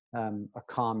a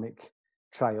karmic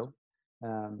trail.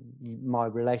 My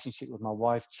relationship with my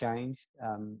wife changed.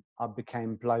 I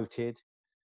became bloated.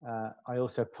 I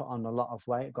also put on a lot of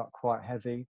weight. It got quite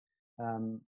heavy.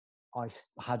 I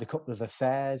had a couple of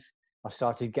affairs. I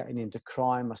started getting into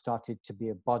crime. I started to be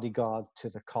a bodyguard to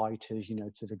the kiters,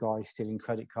 to the guys stealing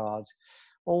credit cards.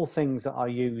 All things that I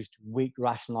used weak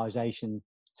rationalization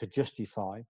to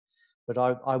justify. But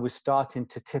I was starting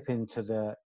to tip into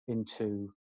the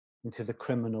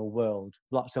criminal world.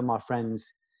 Lots of my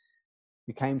friends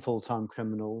became full-time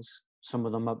criminals. Some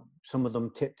of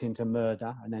them tipped into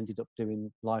murder and ended up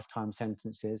doing lifetime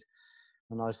sentences.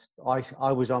 And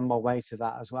I was on my way to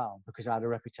that as well, because I had a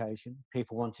reputation.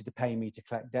 People wanted to pay me to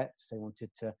collect debts. They wanted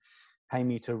to pay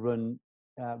me to run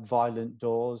violent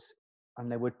doors,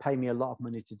 and they would pay me a lot of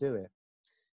money to do it.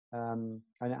 And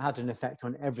it had an effect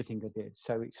on everything I did.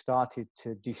 So it started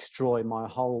to destroy my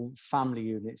whole family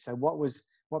unit. So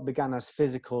what began as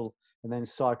physical and then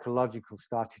psychological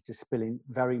started to spill in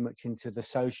very much into the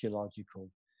sociological.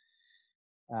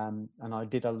 And I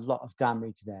did a lot of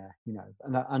damage there, you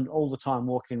know, and all the time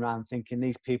walking around thinking,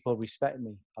 these people respect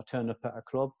me. I turn up at a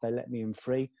club, they let me in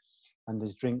free, and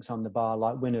there's drinks on the bar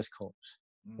like winners' cups.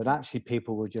 But actually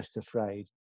people were just afraid.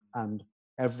 And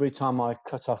every time I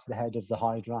cut off the head of the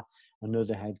hydra,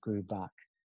 another head grew back.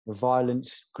 The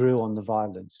violence grew on the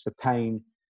violence. The pain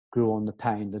grew on the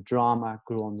pain. The drama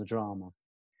grew on the drama.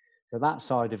 So that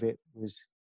side of it was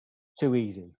too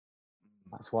easy.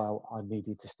 That's why I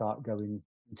needed to start going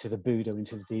into the Buddha,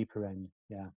 into the deeper end.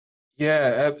 Yeah.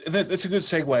 Yeah, that's a good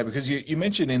segue, because you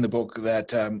mentioned in the book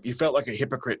that you felt like a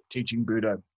hypocrite teaching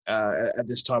Buddha at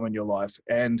this time in your life.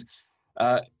 And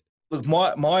look,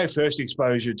 my first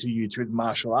exposure to you through the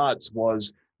martial arts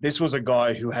was, this was a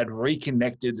guy who had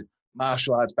reconnected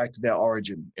martial arts back to their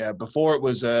origin. Before it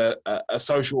was a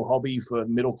social hobby for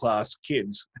middle-class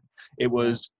kids. It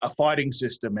was a fighting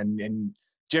system, and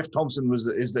Jeff Thompson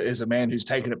is a man who's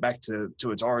taken it back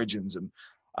to its origins. And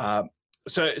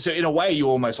so in a way, you're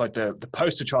almost like the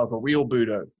poster child for real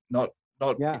Buddha, not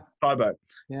Taibo.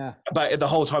 Yeah. But the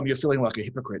whole time you're feeling like a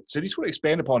hypocrite. So do you just want to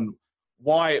expand upon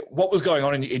what was going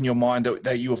on in your mind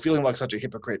that you were feeling like such a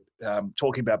hypocrite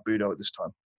talking about Budo at this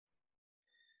time?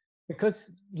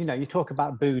 Because, you know, you talk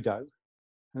about Budo,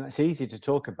 and that's easy to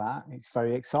talk about. It's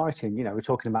very exciting. You know, we're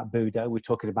talking about Budo, we're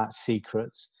talking about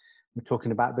secrets, we're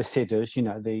talking about the siddhas,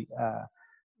 the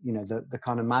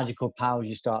kind of magical powers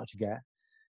you start to get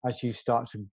as you start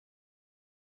to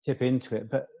tip into it.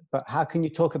 But how can you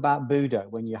talk about Buddha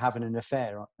when you're having an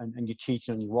affair and you're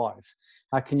cheating on your wife?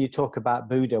 How can you talk about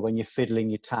Buddha when you're fiddling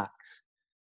your tax?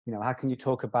 You know, how can you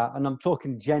talk about, and I'm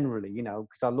talking generally, you know,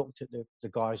 because I looked at the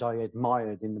guys I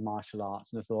admired in the martial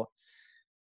arts, and I thought,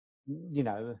 you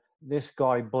know, this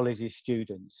guy bullies his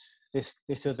students. This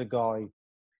other guy,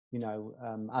 you know,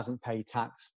 hasn't paid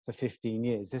tax for 15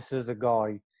 years. This other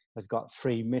guy has got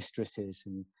 3 mistresses,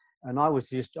 and I was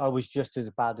just as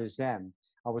bad as them.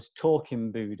 I was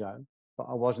talking Budo, but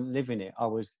I wasn't living it. I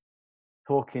was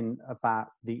talking about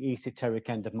the esoteric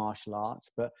end of martial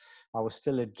arts, but I was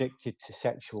still addicted to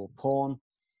sexual porn.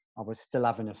 I was still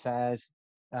having affairs.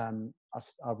 I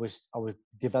was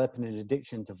developing an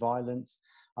addiction to violence.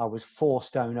 I was 4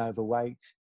 stone overweight.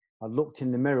 I looked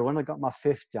in the mirror when I got my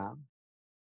 5th dan,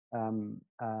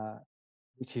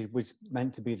 which was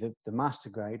meant to be the master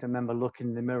grade. I remember looking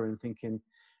in the mirror and thinking,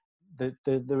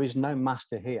 there is no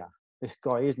master here. This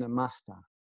guy isn't a master.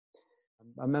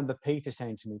 I remember Peter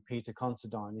saying to me, Peter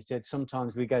Considine, he said,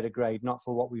 sometimes we get a grade not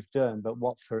for what we've done, but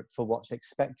for what's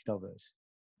expected of us.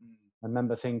 I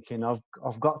remember thinking,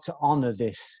 I've got to honor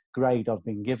this grade I've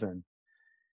been given.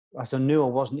 As I knew I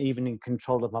wasn't even in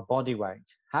control of my body weight.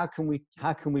 How can we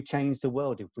change the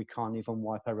world if we can't even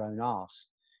wipe our own arse?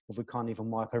 If we can't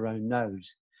even wipe our own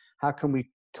nose? How can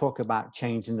we talk about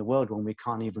changing the world when we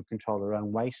can't even control our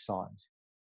own waist size?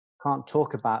 Can't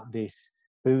talk about this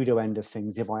Buddha end of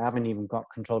things if I haven't even got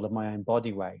control of my own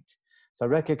body weight. So I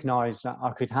recognized that I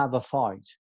could have a fight,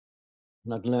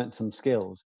 and I'd learned some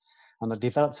skills, and I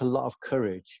developed a lot of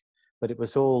courage, but it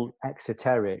was all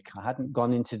exoteric. I hadn't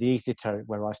gone into the esoteric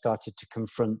where I started to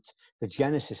confront the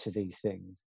genesis of these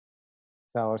things.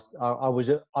 So I was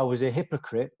a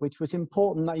hypocrite, which was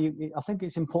important I think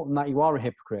it's important that you are a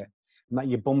hypocrite, and that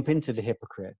you bump into the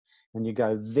hypocrite and you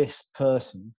go, this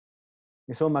person.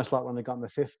 It's almost like when I got my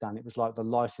 5th dan, it was like the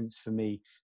license for me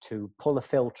to pull a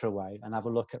filter away and have a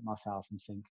look at myself and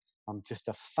think, I'm just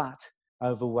a fat,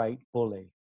 overweight bully.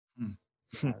 You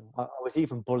know, I was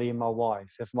even bullying my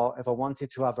wife. If I wanted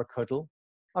to have a cuddle,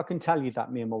 I can tell you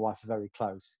that me and my wife are very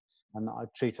close and that I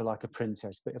treat her like a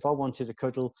princess. But if I wanted a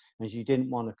cuddle and she didn't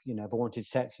want to, you know, if I wanted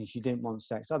sex and she didn't want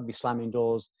sex, I'd be slamming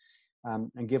doors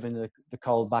and giving the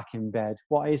cold back in bed.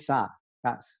 What is that?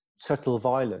 That's subtle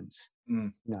violence.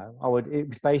 You know, it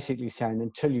was basically saying,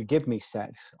 until you give me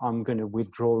sex, I'm going to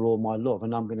withdraw all my love,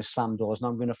 and I'm going to slam doors, and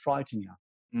I'm going to frighten you.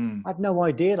 I had no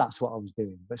idea that's what I was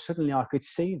doing, but suddenly I could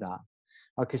see that.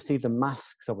 I could see the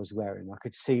masks I was wearing. I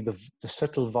could see the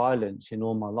subtle violence in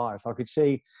all my life. I could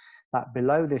see that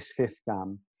below this 5th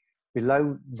dan,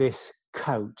 below this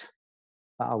coat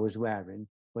that I was wearing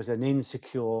was an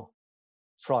insecure,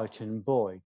 frightened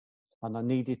boy. And I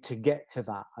needed to get to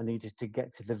that. I needed to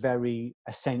get to the very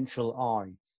essential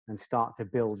I and start to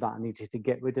build that. I needed to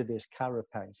get rid of this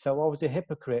carapace. So I was a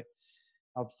hypocrite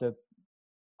of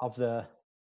the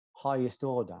highest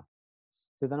order.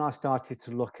 So then I started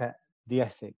to look at the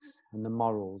ethics and the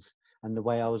morals and the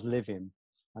way I was living.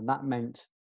 And that meant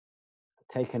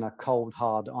taking a cold,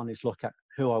 hard, honest look at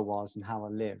who I was and how I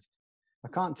lived. I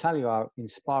can't tell you how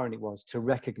inspiring it was to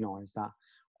recognize that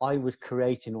I was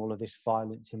creating all of this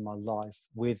violence in my life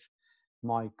with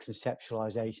my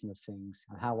conceptualization of things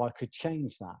and how I could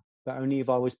change that. But only if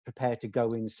I was prepared to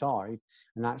go inside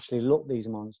and actually look these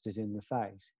monsters in the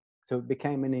face. So it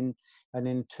became an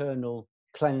internal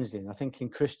cleansing. I think in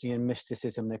Christian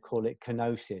mysticism, they call it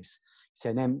kenosis. It's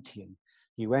an emptying.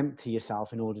 You empty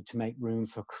yourself in order to make room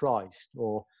for Christ,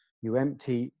 or you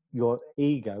empty your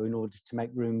ego in order to make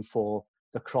room for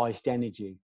the Christ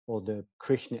energy or the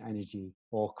Krishna energy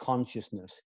or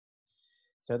consciousness.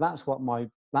 So that's what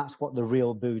the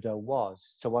real Buddha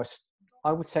was. So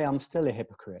I would say I'm still a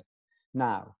hypocrite.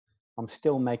 Now, I'm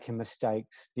still making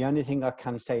mistakes. The only thing I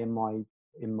can say in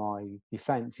my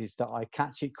defense is that I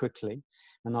catch it quickly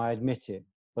and I admit it,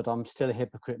 but I'm still a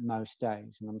hypocrite most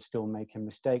days, and I'm still making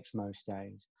mistakes most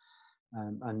days.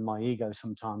 And my ego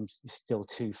sometimes is still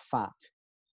too fat.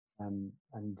 And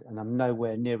I'm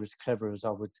nowhere near as clever as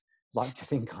I would like to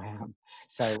think I am.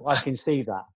 So I can see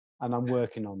that, and I'm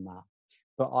working on that.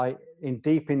 But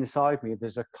deep inside me,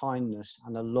 there's a kindness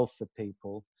and a love for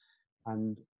people.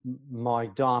 And my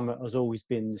dharma has always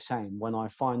been the same. When I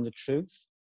find the truth,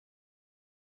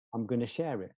 I'm going to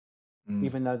share it.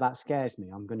 Even though that scares me,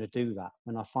 I'm going to do that.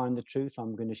 When I find the truth,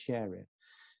 I'm going to share it.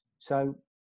 So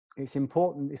it's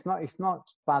important. It's not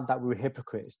bad that we're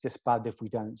hypocrites. It's just bad if we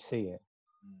don't see it.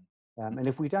 And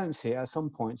if we don't see it, at some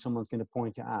point, someone's going to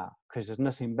point it out, because there's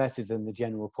nothing better than the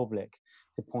general public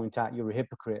to point out you're a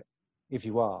hypocrite if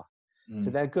you are. So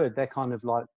they're good. They're kind of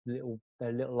like little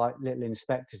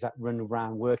inspectors that run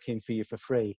around working for you for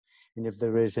free. And if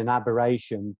there is an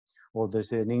aberration, or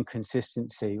there's an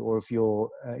inconsistency, or if you're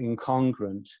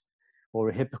incongruent or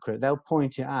a hypocrite, they'll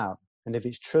point it out. And if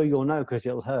it's true, you'll know, because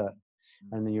it'll hurt.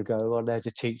 And then you go, well, there's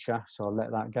a teacher, so I'll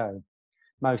let that go.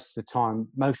 Most of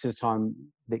the time,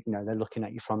 they're looking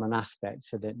at you from an aspect,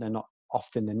 so that they're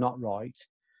not right.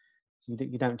 So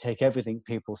you don't take everything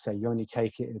people say, you only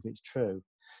take it if it's true.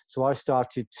 So I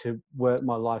started to work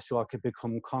my life so I could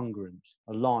become congruent,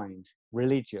 aligned,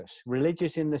 religious.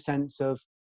 Religious in the sense of,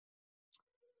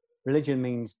 religion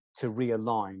means to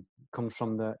realign. It comes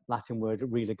from the Latin word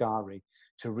religare,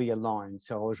 to realign.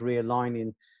 So I was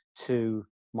realigning to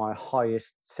my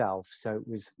highest self. So it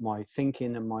was my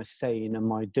thinking and my saying and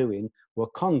my doing were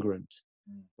congruent.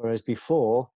 Whereas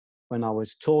before, when I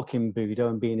was talking Buddha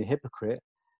and being a hypocrite,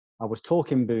 I was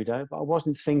talking Buddha, but I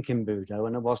wasn't thinking Buddha,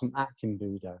 and I wasn't acting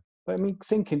Buddha. But I mean,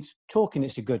 talking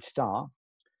is a good start.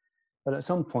 But at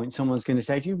some point, someone's going to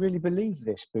say, do you really believe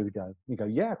this, Buddha? You go,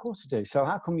 yeah, of course I do. So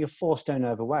how come you're 4 stone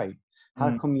overweight?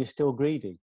 How come you're still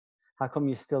greedy? How come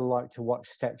you still like to watch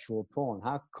sexual porn?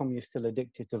 How come you're still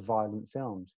addicted to violent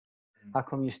films? How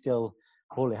come you still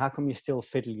bully? How come you still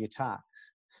fiddle your tax?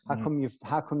 How come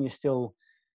you're still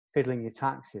fiddling your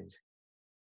taxes?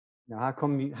 You know,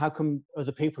 how come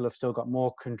other people have still got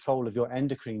more control of your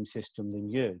endocrine system than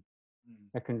you?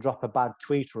 They can drop a bad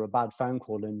tweet or a bad phone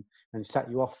call and set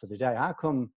you off for the day.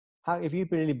 If you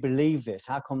really believe this,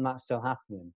 how come that's still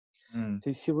happening?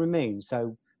 So you see what I mean?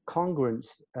 So congruence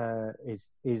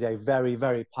is a very,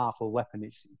 very powerful weapon.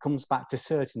 It comes back to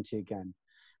certainty again,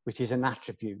 which is an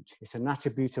attribute. It's an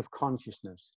attribute of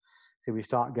consciousness. So we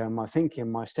start going, my thinking,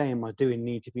 my saying, my doing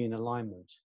need to be in alignment.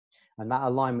 And that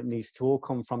alignment needs to all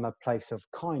come from a place of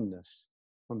kindness,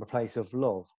 from a place of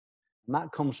love. And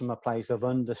that comes from a place of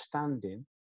understanding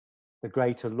the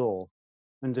greater law,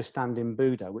 understanding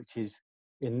Buddha, which is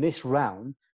in this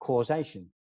realm, causation.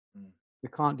 We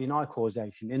can't deny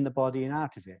causation in the body and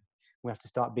out of it. We have to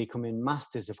start becoming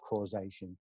masters of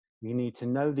causation. You need to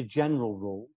know the general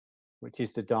rule, which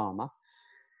is the Dharma,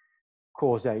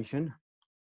 causation,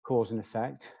 cause and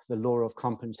effect, the law of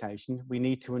compensation. We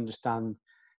need to understand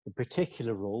the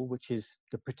particular rule, which is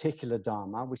the particular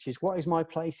Dharma, which is what is my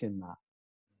place in that?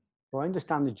 Well, I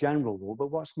understand the general rule,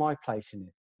 but what's my place in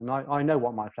it? And I know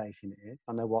what my place in it is.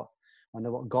 I know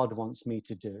what God wants me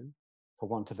to do, for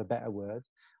want of a better word.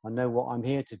 I know what I'm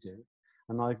here to do.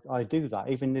 And I do that.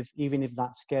 Even if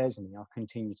that scares me, I'll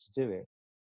continue to do it.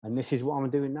 And this is what I'm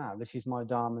doing now. This is my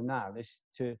Dharma now. This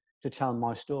to tell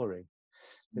my story,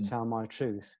 to tell my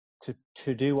truth,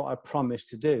 to do what I promised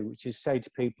to do, which is say to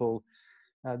people,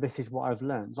 this is what I've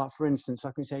learned. Like, for instance,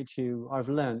 I can say to you, I've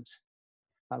learned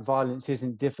that violence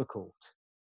isn't difficult.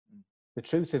 The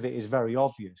truth of it is very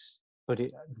obvious, but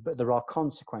there are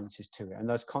consequences to it, and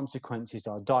those consequences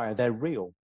are dire. They're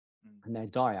real, and they're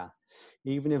dire.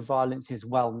 Even if violence is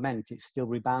well meant, it still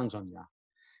rebounds on you,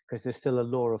 because there's still a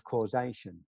law of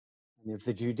causation. And if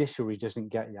the judiciary doesn't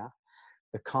get you,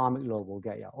 the karmic law will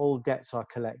get you. All debts are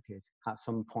collected at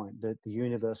some point. The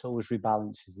universe always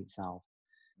rebalances itself.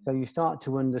 So you start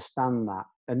to understand that,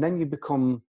 and then you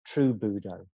become true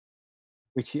Buddha,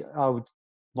 which I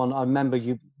remember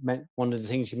one of the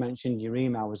things you mentioned in your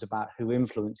email was about who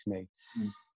influenced me.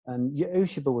 And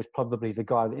Ushaba was probably the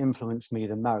guy that influenced me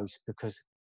the most, because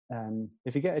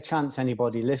if you get a chance,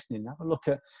 anybody listening, have a look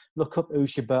up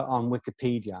Ushaba on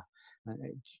Wikipedia.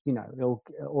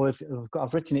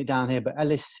 I've written it down here, but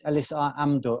Ellis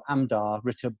Amdar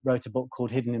wrote a book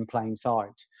called Hidden in Plain Sight.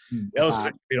 Ellis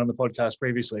has been on the podcast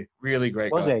previously. Really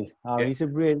great guy. Was he? Oh, yeah. He's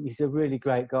a really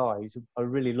great guy. I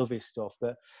really love his stuff.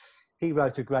 But he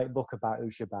wrote a great book about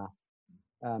Ushaba.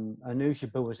 And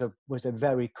Ushaba was a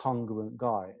very congruent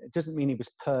guy. It doesn't mean he was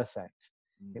perfect.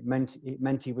 It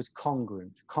meant he was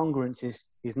congruent. Congruence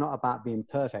is not about being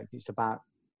perfect. It's about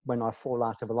when I fall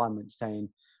out of alignment, saying,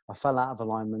 I fell out of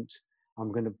alignment,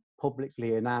 I'm going to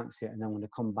publicly announce it, and I'm going to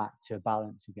come back to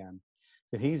balance again.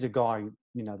 So he's a guy,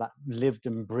 that lived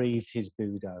and breathed his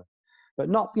Buddha. But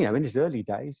not, in his early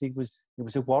days, he was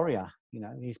a warrior.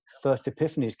 His first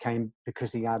epiphanies came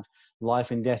because he had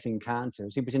life and death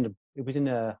encounters. He was in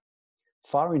a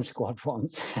firing squad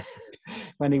once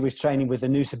when he was training with the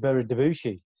Nusabura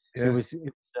Dabushi. Yeah. It was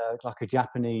like a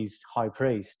Japanese high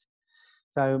priest.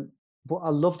 So what I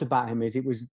loved about him is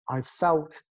I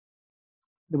felt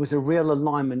there was a real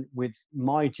alignment with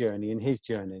my journey and his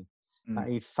journey.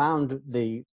 He'd found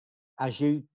as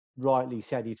you rightly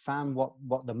said, he'd found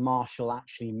what the martial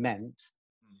actually meant,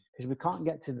 because we can't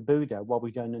get to the Buddha while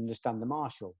we don't understand the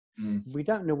martial. If we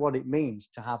don't know what it means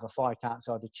to have a fight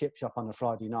outside a chip shop on a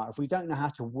Friday night, if we don't know how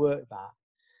to work that,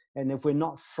 and if we're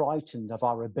not frightened of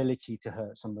our ability to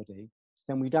hurt somebody,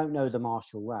 then we don't know the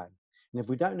martial way. And if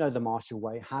we don't know the martial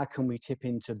way, how can we tip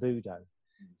into Buddha?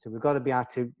 So we've got to be able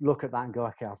to look at that and go,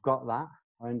 okay, I've got that.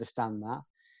 I understand that.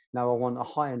 Now I want a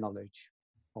higher knowledge.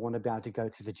 I want to be able to go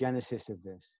to the genesis of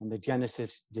this. And the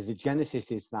genesis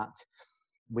is that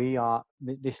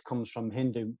this comes from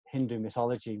Hindu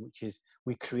mythology, which is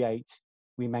we create,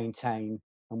 we maintain,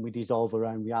 and we dissolve our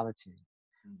own reality.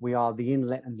 We are the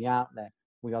inlet and the outlet.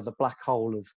 We are the black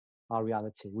hole of our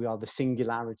reality. We are the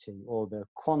singularity, or the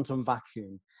quantum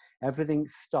vacuum. Everything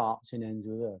starts and ends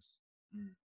with us.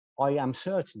 I am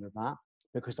certain of that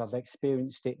because I've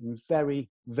experienced it in very,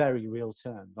 very real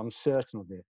terms. I'm certain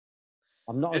of it.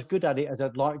 I'm not as good at it as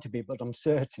I'd like to be, but I'm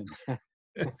certain.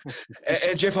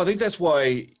 And Jeff, I think that's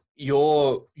why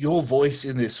your voice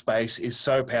in this space is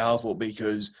so powerful,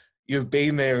 because you've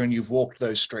been there and you've walked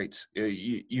those streets.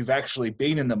 You've actually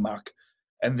been in the muck,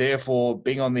 and therefore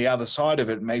being on the other side of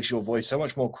it makes your voice so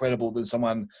much more credible than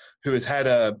someone who has had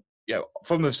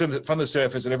from the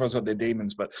surface, and everyone's got their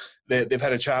demons, but they've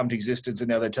had a charmed existence, and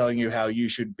now they're telling you how you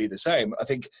should be the same. I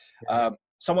think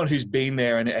someone who's been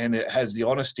there and has the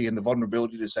honesty and the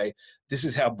vulnerability to say, this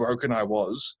is how broken I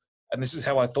was, and this is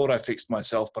how I thought I fixed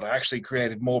myself, but I actually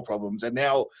created more problems, and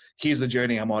now here's the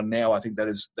journey I'm on now. I think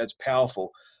that's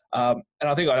powerful. And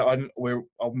I think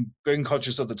I'm being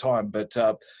conscious of the time, but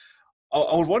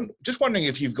just wondering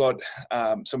if you've got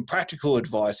some practical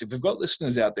advice, if we've got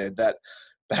listeners out there that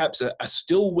perhaps are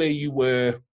still where you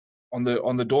were on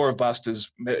the door of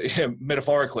Busters,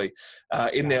 metaphorically,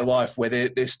 in their life, where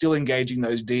they're still engaging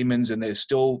those demons, and they're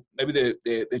still, maybe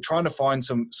they're trying to find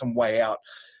some way out.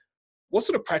 What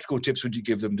sort of practical tips would you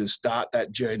give them to start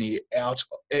that journey out?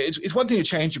 It's one thing to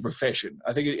change your profession.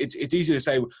 I think it's easy to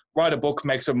say, write a book,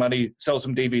 make some money, sell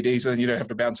some DVDs, and then you don't have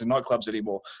to bounce in nightclubs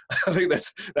anymore. I think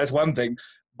that's one thing.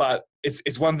 But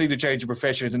it's one thing to change your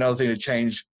profession. It's another thing to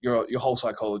change your whole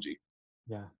psychology.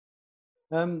 Yeah.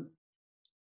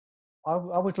 I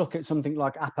would look at something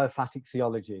like apophatic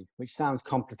theology, which sounds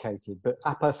complicated, but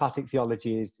apophatic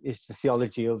theology is the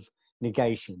theology of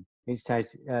negation. It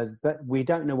says, but we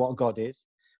don't know what God is.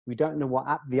 We don't know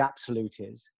what the absolute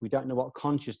is. We don't know what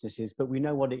consciousness is, but we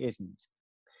know what it isn't.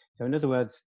 So in other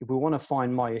words, if we want to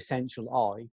find my essential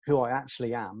I, who I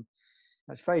actually am,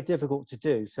 that's very difficult to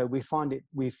do. So we find it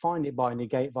via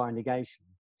negation.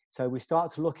 So we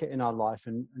start to look at in our life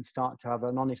and start to have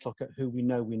an honest look at who we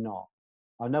know we're not.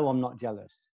 I know I'm not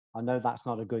jealous. I know that's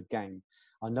not a good game.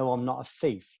 I know I'm not a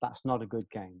thief. That's not a good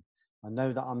game. I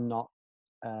know that I'm not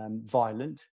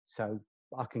violent, so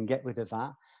I can get rid of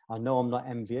that. I know I'm not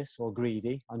envious or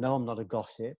greedy. I know I'm not a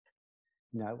gossip.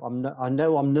 I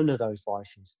know I'm none of those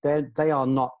vices. They are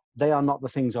not the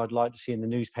things I'd like to see in the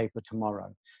newspaper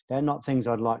tomorrow. They're not things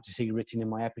I'd like to see written in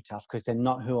my epitaph, because they're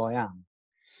not who I am.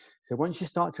 So once you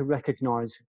start to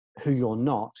recognize who you're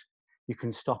not, you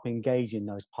can stop engaging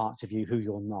those parts of you who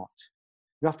you're not.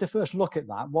 You have to first look at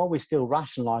that. While we're still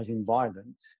rationalizing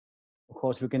violence, of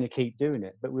course, we're going to keep doing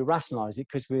it, but we rationalize it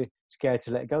because we're scared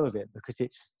to let go of it, because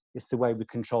it's the way we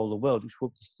control the world.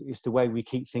 It's the way we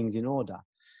keep things in order.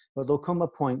 But there'll come a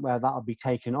point where that'll be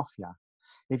taken off you.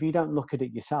 If you don't look at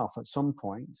it yourself, at some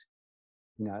point,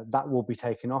 that will be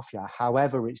taken off you,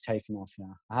 however it's taken off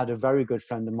you. I had a very good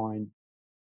friend of mine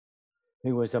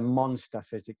who was a monster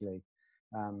physically,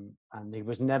 and he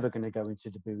was never going to go into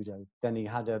the Budo. Then he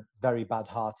had a very bad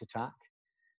heart attack,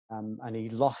 and he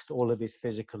lost all of his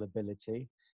physical ability,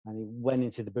 and he went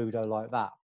into the Budo like that.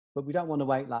 But we don't want to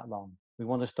wait that long. We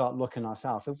want to start looking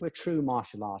ourselves. If we're true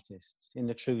martial artists in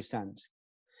the true sense,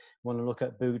 want to look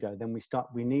at Budo, then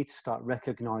we need to start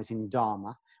recognizing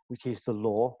Dharma, which is the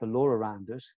law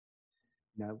around us.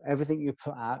 Everything you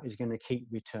put out is going to keep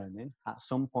returning at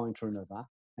some point or another,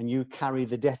 and you carry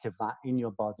the debt of that in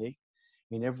your body,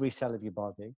 in every cell of your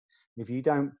body. If you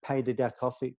don't pay the debt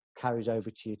off, it carries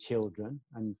over to your children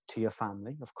and to your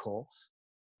family, of course.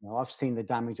 I've seen the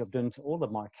damage I've done to all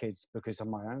of my kids because of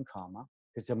my own karma,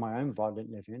 because of my own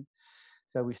violent living.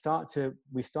 So we start to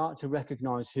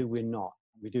recognize who we're not.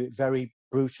 We do it very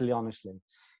brutally, honestly.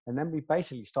 And then we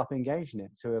basically stop engaging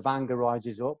it. So if anger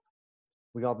rises up,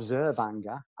 we observe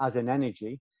anger as an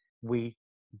energy. We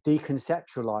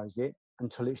deconceptualize it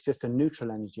until it's just a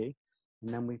neutral energy,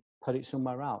 and then we put it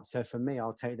somewhere else. So for me,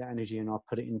 I'll take that energy and I'll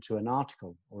put it into an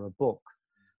article or a book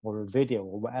or a video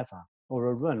or whatever, or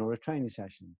a run or a training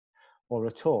session or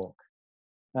a talk.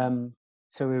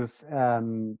 So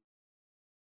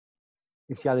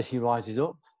if jealousy rises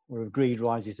up, or if greed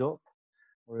rises up,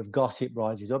 or if gossip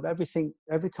rises up,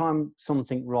 every time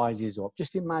something rises up,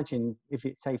 just imagine if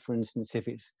it's, say, for instance, if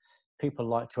it's people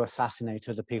like to assassinate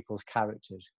other people's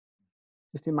characters.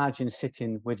 Just imagine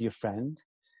sitting with your friend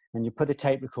and you put a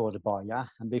tape recorder by you,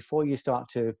 and before you start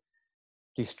to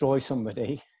destroy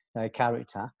somebody, their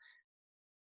character,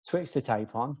 switch the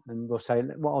tape on, and we'll say,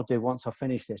 what I'll do once I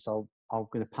finish this, I'm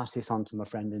going to pass this on to my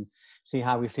friend and see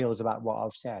how he feels about what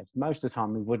I've said. Most of the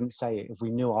time we wouldn't say it if we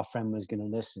knew our friend was going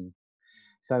to listen.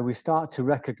 So we start to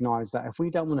recognize that if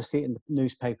we don't want to see it in the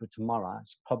newspaper tomorrow,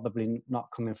 it's probably not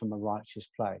coming from a righteous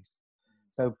place.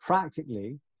 So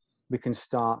practically, we can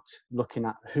start looking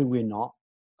at who we're not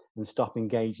and stop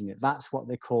engaging it. That's what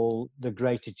they call the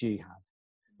greater jihad.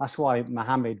 That's why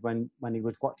Muhammad, when he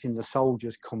was watching the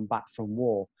soldiers come back from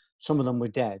war, some of them were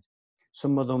dead,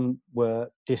 some of them were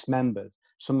dismembered,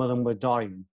 some of them were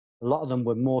dying, a lot of them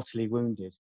were mortally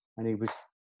wounded. And he was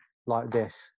like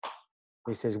this.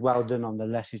 He says, well done on the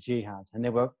lesser jihad. And they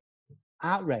were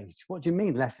outraged. What do you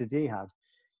mean, lesser jihad?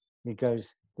 He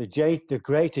goes, the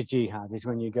greater jihad is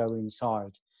when you go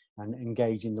inside and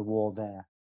engage in the war there.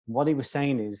 And what he was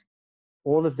saying is,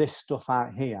 all of this stuff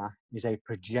out here is a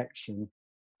projection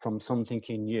from something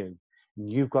in you.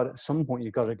 And you've got, at some point,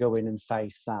 you've got to go in and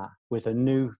face that with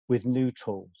new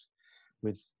tools,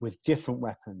 with different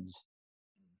weapons.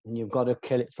 And you've got to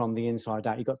kill it from the inside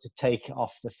out. You've got to take it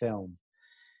off the film.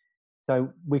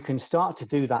 So we can start to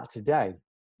do that today.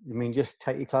 I mean, just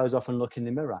take your clothes off and look in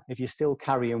the mirror. If you're still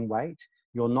carrying weight,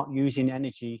 you're not using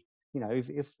energy.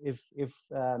 If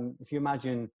you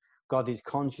imagine God is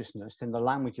consciousness, then the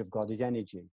language of God is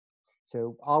energy.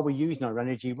 So are we using our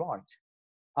energy right?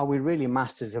 Are we really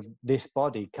masters of this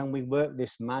body? Can we work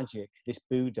this magic, this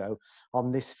Budo,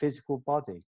 on this physical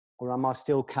body? Or am I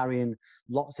still carrying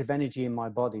lots of energy in my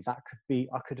body that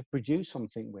I could have produced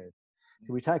something with?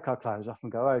 So we take our clothes off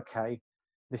and go, okay,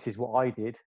 this is what I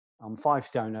did. I'm 5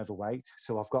 stone overweight,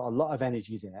 so I've got a lot of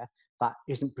energy there that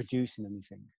isn't producing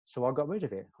anything. So I got rid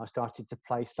of it. I started to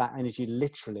place that energy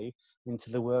literally into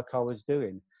the work I was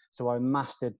doing. So I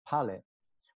mastered palate.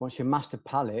 Once you master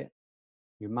palate,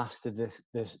 you master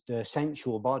the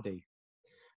sensual body.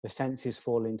 The senses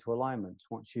fall into alignment.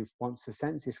 Once the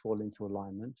senses fall into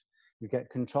alignment, you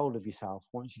get control of yourself.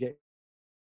 Once you get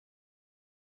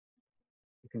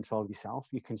control of yourself,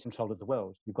 you can control of the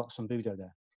world. You've got some Budo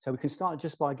there. So we can start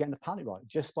just by getting the palate right,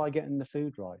 just by getting the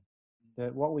food right.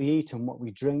 What we eat and what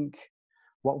we drink,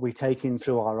 what we take in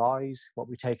through our eyes, what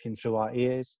we take in through our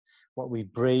ears, what we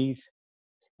breathe,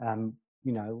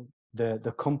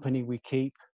 the company we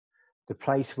keep, the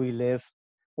place we live,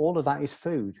 all of that is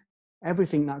food.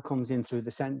 Everything that comes in through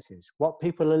the senses. What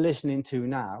people are listening to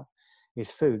now is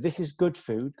food. This is good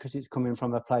food because it's coming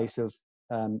from a place of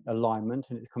alignment,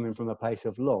 and it's coming from a place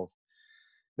of love.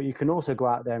 But you can also go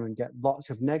out there and get lots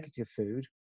of negative food,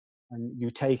 and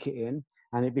you take it in,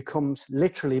 and it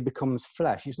literally becomes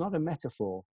flesh. It's not a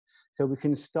metaphor. So we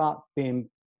can start being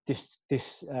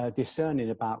discerning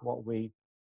about what we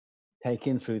take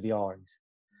in through the eyes,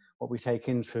 what we take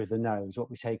in through the nose, what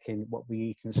we take in, what we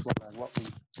eat and swallow,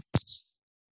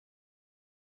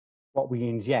 what we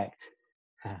inject.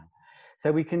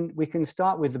 So we can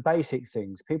start with the basic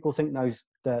things. People think those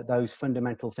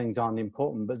fundamental things aren't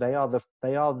important, but they are the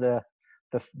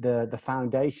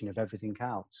foundation of everything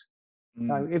else.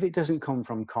 So if it doesn't come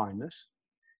from kindness,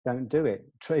 don't do it.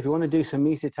 If you want to do some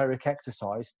esoteric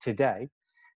exercise today,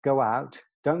 go out,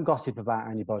 don't gossip about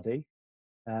anybody,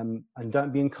 and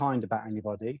don't be unkind about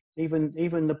anybody. Even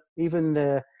the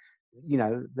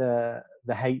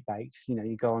hate bait.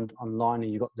 You go online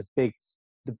and you've got the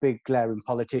big glaring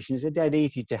politicians. They're dead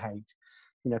easy to hate.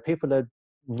 People are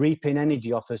reaping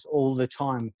energy off us all the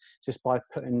time just by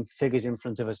putting figures in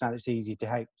front of us, and it's easy to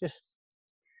hate. Just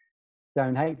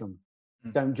don't hate them.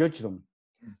 Don't judge them.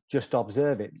 Just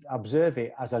observe it. Observe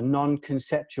it as a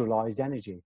non-conceptualized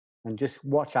energy, and just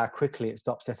watch how quickly it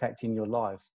stops affecting your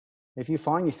life. If you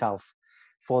find yourself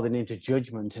falling into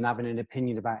judgment and having an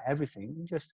opinion about everything,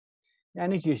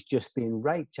 energy is just being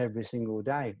raped every single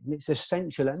day. And it's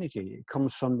essential energy. It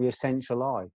comes from the essential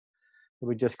I.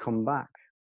 We just come back.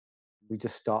 We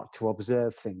just start to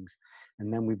observe things.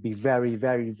 And then we'd be very,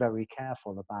 very, very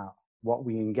careful about what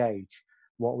we engage,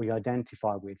 what we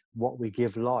identify with, what we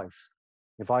give life.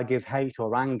 If I give hate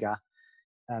or anger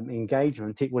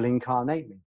engagement, it will incarnate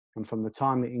me. And from the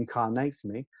time it incarnates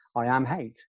me, I am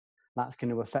hate. That's going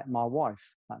to affect my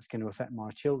wife. That's going to affect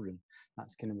my children.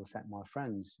 That's going to affect my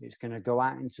friends. It's going to go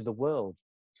out into the world.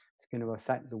 It's going to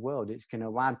affect the world. It's going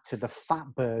to add to the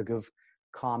fatberg of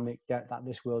karmic debt that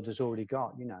this world has already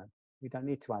got. We don't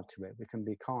need to add to it. We can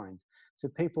be kind. So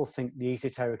people think the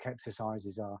esoteric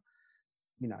exercises are,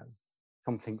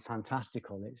 something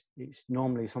fantastical. It's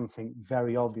normally something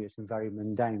very obvious and very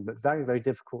mundane, but very, very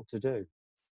difficult to do.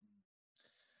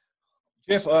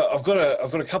 Jeff, I've got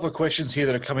a couple of questions here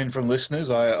that have come in from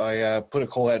listeners. I put a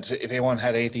call out to if anyone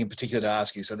had anything in particular to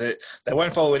ask you. So they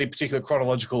won't follow any particular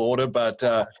chronological order, but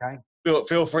Okay.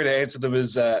 feel free to answer them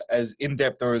as in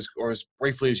depth or as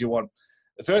briefly as you want.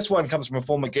 The first one comes from a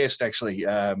former guest, actually,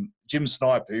 Jim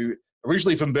Snipe, who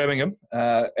originally from Birmingham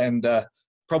and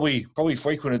probably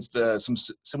frequented some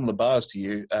similar bars to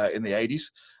you in the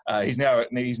 80s. He's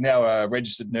now a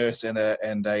registered nurse and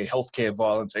a healthcare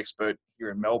violence expert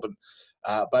here in Melbourne.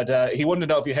 But he wanted to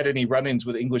know if you had any run-ins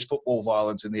with English football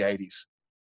violence in the 80s.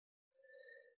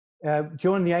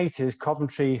 During the 80s,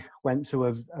 Coventry went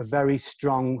through a very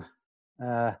strong,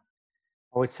 I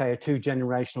would say, a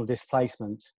two-generational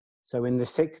displacement. So in the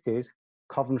 60s,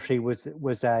 Coventry was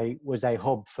a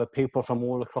hub for people from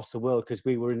all across the world because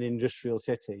we were an industrial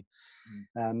city.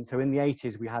 So in the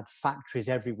 80s, we had factories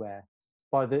everywhere.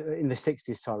 In the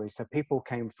 60s, sorry. So people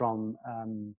came from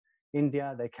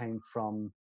India, they came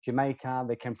from Jamaica,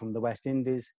 they came from the West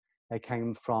Indies, they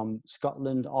came from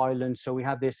Scotland, Ireland. So we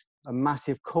had a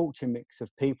massive culture mix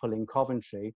of people in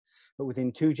Coventry, but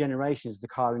within 2 generations, the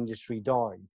car industry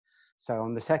died. So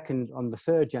on the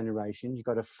third generation, you've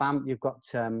got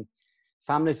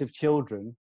families of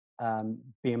children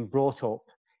being brought up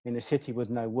in a city with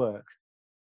no work.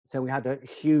 So we had a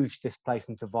huge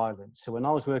displacement of violence. So when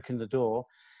I was working the door,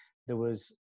 there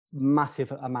was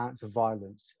massive amounts of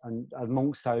violence, and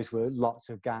amongst those were lots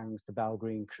of gangs, the Bell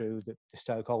Green crew, the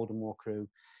Stoke Aldermore crew,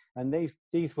 and these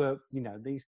were,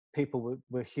 these people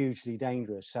were hugely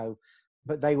dangerous. So,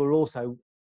 but they were also,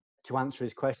 to answer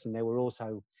his question, they were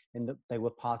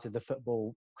part of the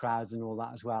football crowds and all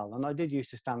that as well. And I did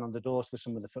used to stand on the doors for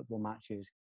some of the football matches,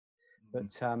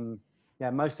 but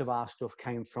most of our stuff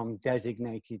came from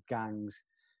designated gangs,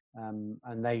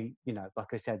 and they,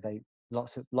 like I said,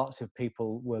 lots of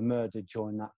people were murdered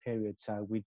during that period. So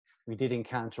we did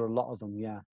encounter a lot of them.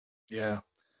 Yeah.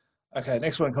 Okay.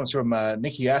 Next one comes from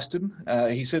Nicky Aston.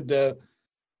 He said,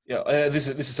 this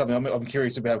is something I'm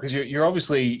curious about, because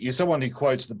you're someone who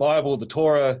quotes the Bible, the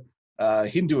Torah,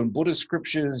 Hindu and Buddhist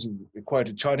scriptures. You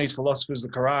quoted Chinese philosophers, the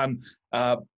Quran.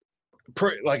 I've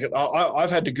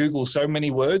had to Google so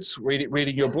many words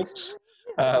reading your books.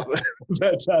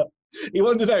 But he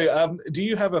wanted to know, do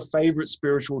you have a favorite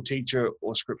spiritual teacher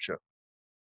or scripture?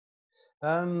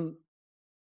 I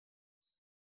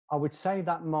would say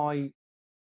that my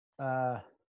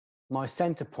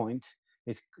center point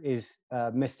is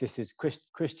mysticism,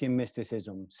 Christian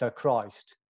mysticism. So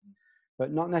Christ,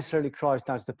 but not necessarily Christ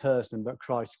as the person, but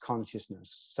Christ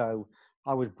consciousness. So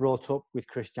I was brought up with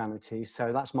Christianity,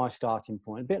 so that's my starting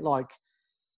point. A bit like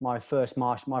my first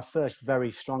very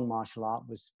strong martial art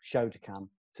was Shotokan.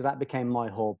 So that became my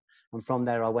hub. And from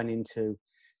there, I went into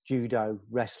judo,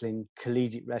 wrestling,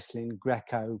 collegiate wrestling,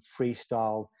 Greco,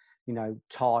 freestyle, you know,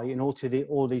 Thai, and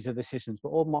all these other systems. But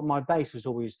all my base was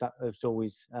always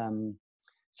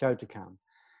Shotokan.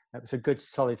 It was a good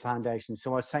solid foundation.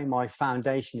 So I'd say my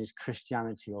foundation is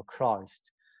Christianity or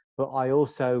Christ. But I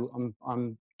also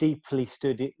I'm deeply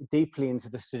into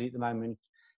the study at the moment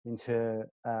into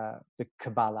the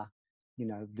Kabbalah, you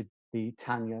know, the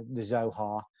Tanya, the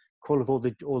Zohar, all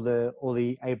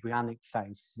the Abrahamic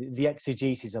faiths, the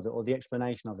exegesis of it or the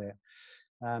explanation of it.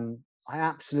 I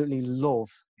absolutely love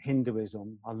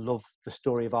Hinduism. I love the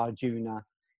story of Arjuna.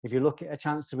 If you look at a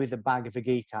chance to read the Bhagavad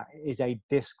Gita, it is a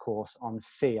discourse on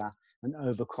fear and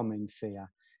overcoming fear.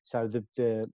 So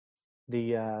the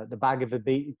Bhagavad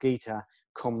Gita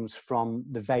comes from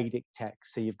the Vedic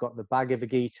text. So you've got the Bhagavad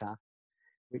Gita,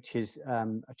 which is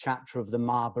a chapter of the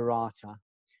Mahabharata,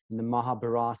 and the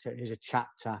Mahabharata is a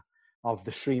chapter of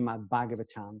the Srimad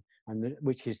Bhagavatam,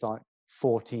 which is like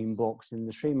 14 books. And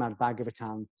the Srimad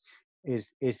Bhagavatam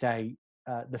is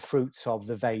the fruits of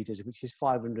the Vedas, which is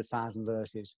 500,000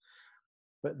 verses.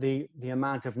 But the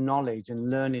amount of knowledge and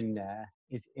learning there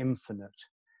is infinite.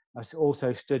 I've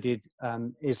also studied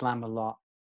Islam a lot.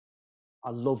 I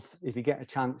love, if you get a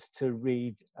chance to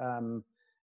read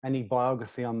any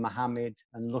biography on Muhammad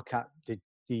and look at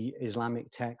the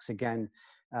Islamic texts again,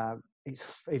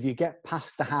 if you get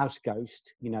past the house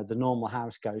ghost, you know, the normal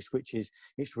house ghost, which is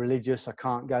it's religious, I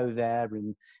can't go there,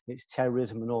 and it's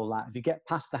terrorism and all that. If you get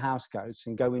past the house ghosts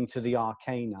and go into the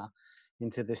arcana,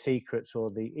 into the secrets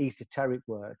or the esoteric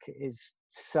work, it is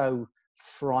so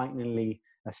frighteningly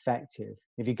effective.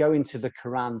 If you go into the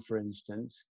Quran, for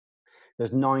instance,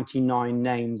 there's 99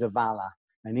 names of Allah,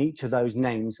 and each of those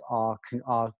names are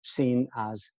seen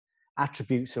as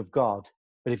attributes of God.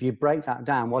 But if you break that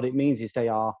down, what it means is they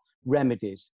are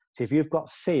remedies. So if you've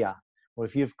got fear, or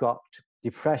if you've got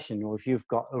depression, or if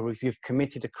you've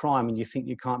committed a crime and you think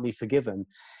you can't be forgiven,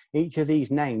 each of these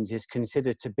names is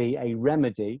considered to be a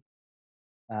remedy,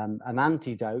 an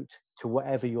antidote to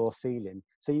whatever you're feeling.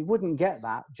 So you wouldn't get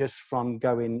that just from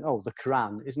going, oh, the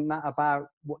Quran, isn't that about,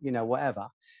 you know, whatever.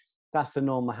 That's the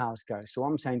normal house ghost. So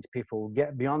I'm saying to people,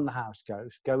 get beyond the house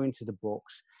ghost, go into the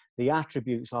books, the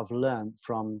attributes I've learned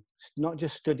from not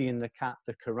just studying the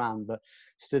Quran, but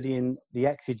studying the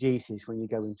exegesis when you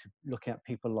go into looking at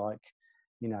people like,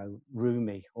 you know,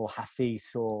 Rumi or Hafiz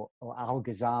or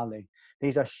Al-Ghazali.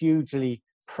 These are hugely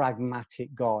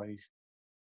pragmatic guys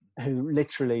who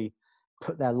literally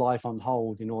put their life on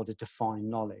hold in order to find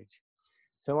knowledge.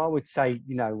 So I would say,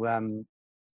 you know,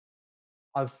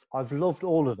 I've loved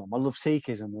all of them. I love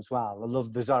Sikhism as well. I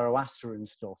love the Zoroastrian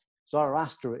stuff.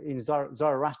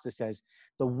 Zoroaster says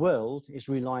the world is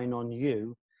relying on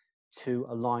you to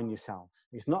align yourself.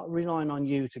 It's not relying on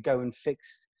you to go and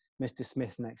fix Mr.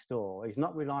 Smith next door. It's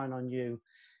not relying on you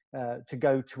to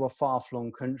go to a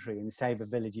far-flung country and save a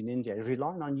village in India. It's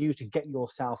relying on you to get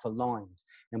yourself aligned.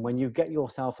 And when you get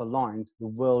yourself aligned, the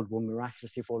world will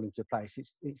miraculously fall into place.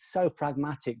 It's so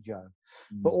pragmatic, Joe.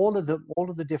 But all of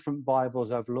the different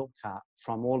Bibles I've looked at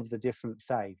from all of the different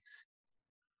faiths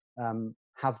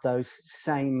have those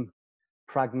same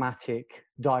pragmatic,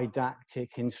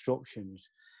 didactic instructions,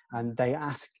 and they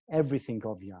ask everything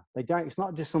of you. They don't. It's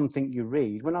not just something you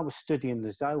read. When I was studying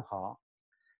the Zohar,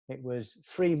 it was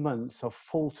 3 months of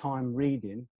full-time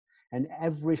reading, and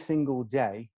every single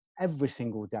day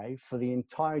for the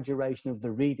entire duration of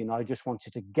the reading, I just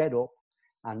wanted to get up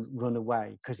and run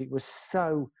away because it was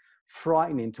so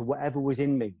frightening to whatever was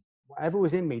in me. Whatever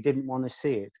was in me didn't want to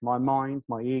see it. My mind,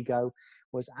 my ego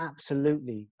was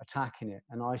absolutely attacking it.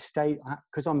 And I stayed,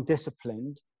 because I'm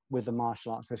disciplined with the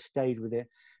martial arts, I stayed with it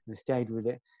and stayed with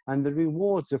it. And the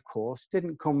rewards, of course,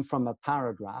 didn't come from a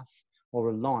paragraph or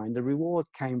a line. The reward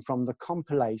came from the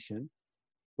compilation,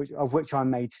 of which I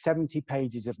made 70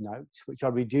 pages of notes, which I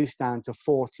reduced down to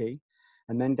 40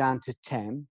 and then down to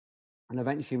 10, and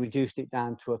eventually reduced it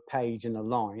down to a page and a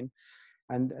line.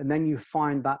 And then you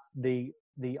find that the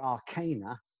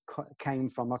arcana came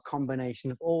from a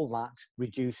combination of all that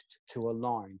reduced to a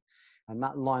line. And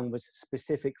that line was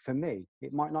specific for me.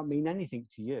 It might not mean anything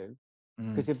to you,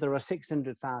 because if there are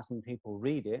 600,000 people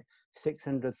read it,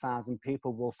 600,000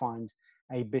 people will find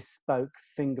a bespoke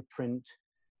fingerprint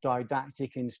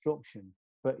didactic instruction.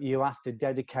 But you have to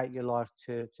dedicate your life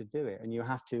to do it. And you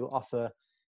have to offer,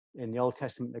 in the Old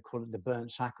Testament, they call it the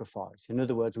burnt sacrifice. In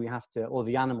other words, we have to, or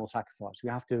the animal sacrifice, we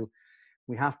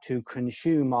have to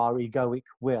consume our egoic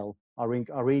will, our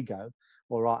ego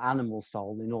or our animal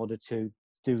soul in order to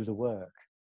do the work.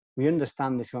 We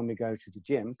understand this when we go to the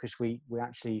gym, because we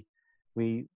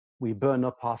burn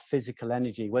up our physical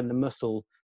energy. When the muscle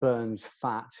burns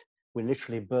fat, we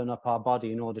literally burn up our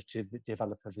body in order to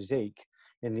develop a physique.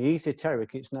 In the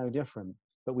esoteric, it's no different,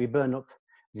 but we burn up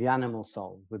the animal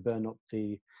soul, we burn up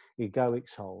the egoic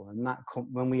soul, and that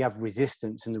when we have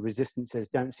resistance, and the resistance says,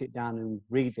 don't sit down and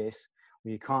read this,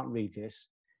 or you can't read this,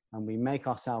 and we make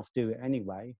ourselves do it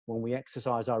anyway, when we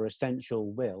exercise our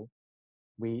essential will,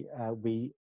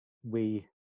 that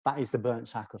is the burnt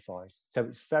sacrifice. So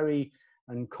it's very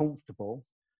uncomfortable,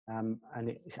 and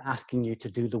it's asking you to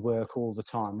do the work all the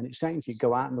time, and it's saying to you,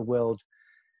 go out in the world,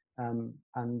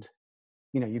 and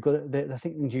you know, you've got to, I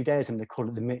think in Judaism they call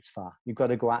it the mitzvah. You've got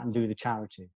to go out and do the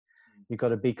charity. You've got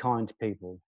to be kind to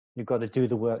people. You've got to do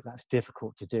the work that's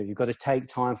difficult to do. You've got to take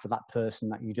time for that person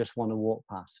that you just want to walk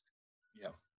past. Yeah.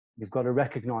 You've got to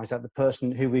recognize that the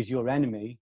person who is your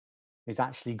enemy has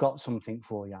actually got something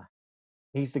for you.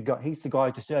 He's the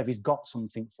guy to serve. He's got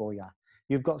something for you.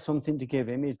 You've got something to give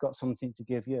him. He's got something to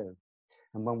give you.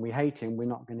 And when we hate him, we're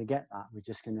not going to get that. We're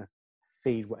just going to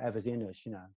feed whatever's in us,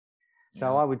 you know.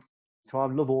 Yeah. So I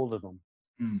love all of them.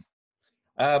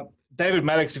 David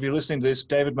Maddox, if you're listening to this,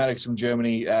 David Maddox from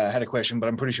Germany had a question, but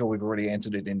I'm pretty sure we've already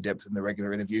answered it in depth in the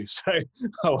regular interview, so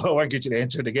I won't get you to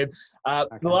answer it again.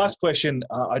 Okay. The last question,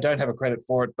 I don't have a credit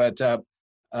for it, but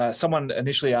someone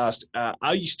initially asked,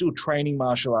 are you still training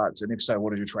martial arts? And if so,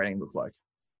 what does your training look like?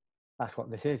 That's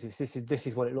what this is. This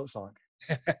is what it looks like.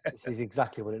 This is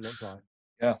exactly what it looks like.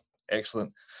 Yeah,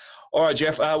 excellent. All right,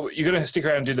 Jeff, you're going to stick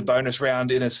around and do the bonus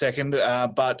round in a second,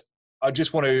 but I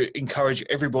just want to encourage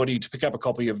everybody to pick up a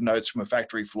copy of Notes from a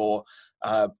Factory Floor.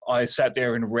 I sat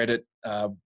there and read it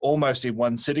almost in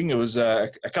one sitting. It was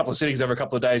a couple of sittings over a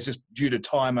couple of days, just due to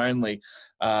time only.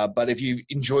 But if you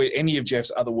enjoy any of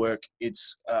Jeff's other work,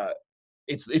 it's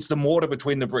the mortar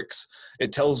between the bricks.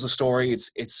 It tells the story.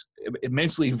 It's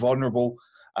immensely vulnerable.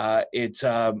 It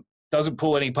doesn't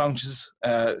pull any punches.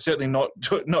 Certainly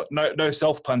no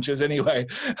self punches anyway.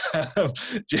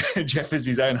 Jeff is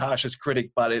his own harshest critic,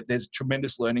 but there's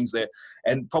tremendous learnings there.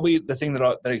 And probably the thing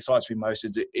that excites me most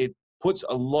is it puts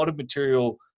a lot of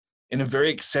material in a very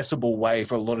accessible way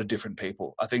for a lot of different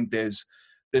people. I think there's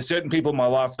certain people in my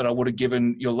life that I would have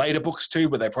given your later books to,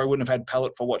 but they probably wouldn't have had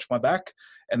palate for Watch My Back.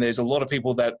 And there's a lot of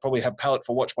people that probably have palate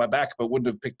for Watch My Back, but wouldn't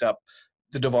have picked up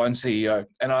The Divine CEO.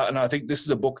 And I think this is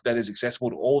a book that is accessible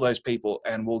to all those people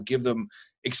and will give them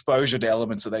exposure to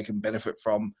elements that they can benefit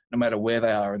from no matter where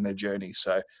they are in their journey.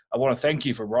 So I want to thank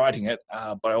you for writing it,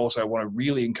 but I also want to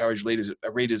really encourage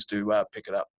readers to pick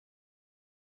it up.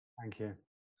 Thank you.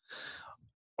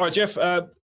 All right, Jeff,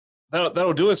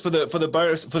 that'll do us for the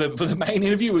bonus, for the main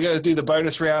interview. We're going to do the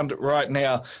bonus round right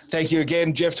now. Thank you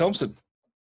again, Jeff Thompson.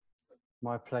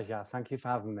 My pleasure. Thank you for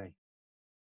having me.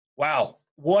 Wow.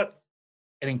 What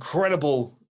an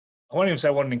incredible, I won't even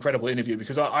say what an incredible interview,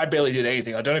 because I barely did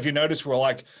anything. I don't know if you noticed, we're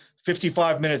like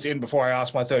 55 minutes in before I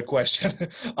asked my third question.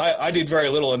 I did very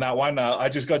little in that one. I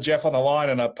just got Jeff on the line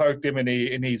and I poked him and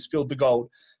he spilled the gold.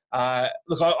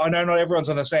 Look, I know not everyone's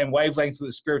on the same wavelength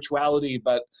with spirituality,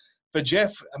 but for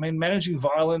Jeff, I mean, managing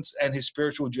violence and his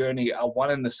spiritual journey are one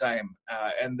and the same.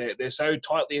 And they're so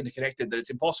tightly interconnected that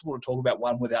it's impossible to talk about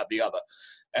one without the other.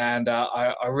 And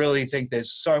I really think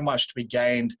there's so much to be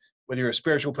gained, whether you're a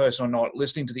spiritual person or not,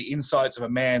 listening to the insights of a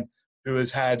man who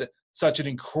has had such an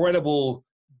incredible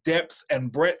depth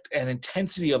and breadth and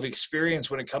intensity of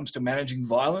experience when it comes to managing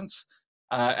violence,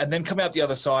 and then come out the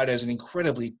other side as an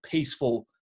incredibly peaceful,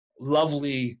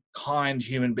 lovely, kind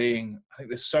human being. I think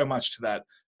there's so much to that.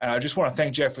 And I just want to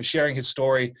thank Jeff for sharing his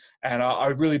story. And I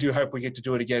really do hope we get to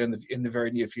do it again in the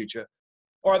very near future.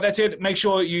 All right, that's it. Make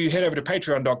sure you head over to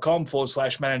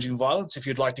patreon.com/managing violence if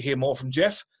you'd like to hear more from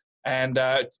Jeff. And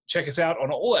check us out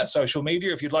on all our social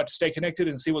media if you'd like to stay connected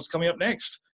and see what's coming up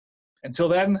next. Until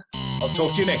then, I'll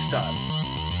talk to you next time.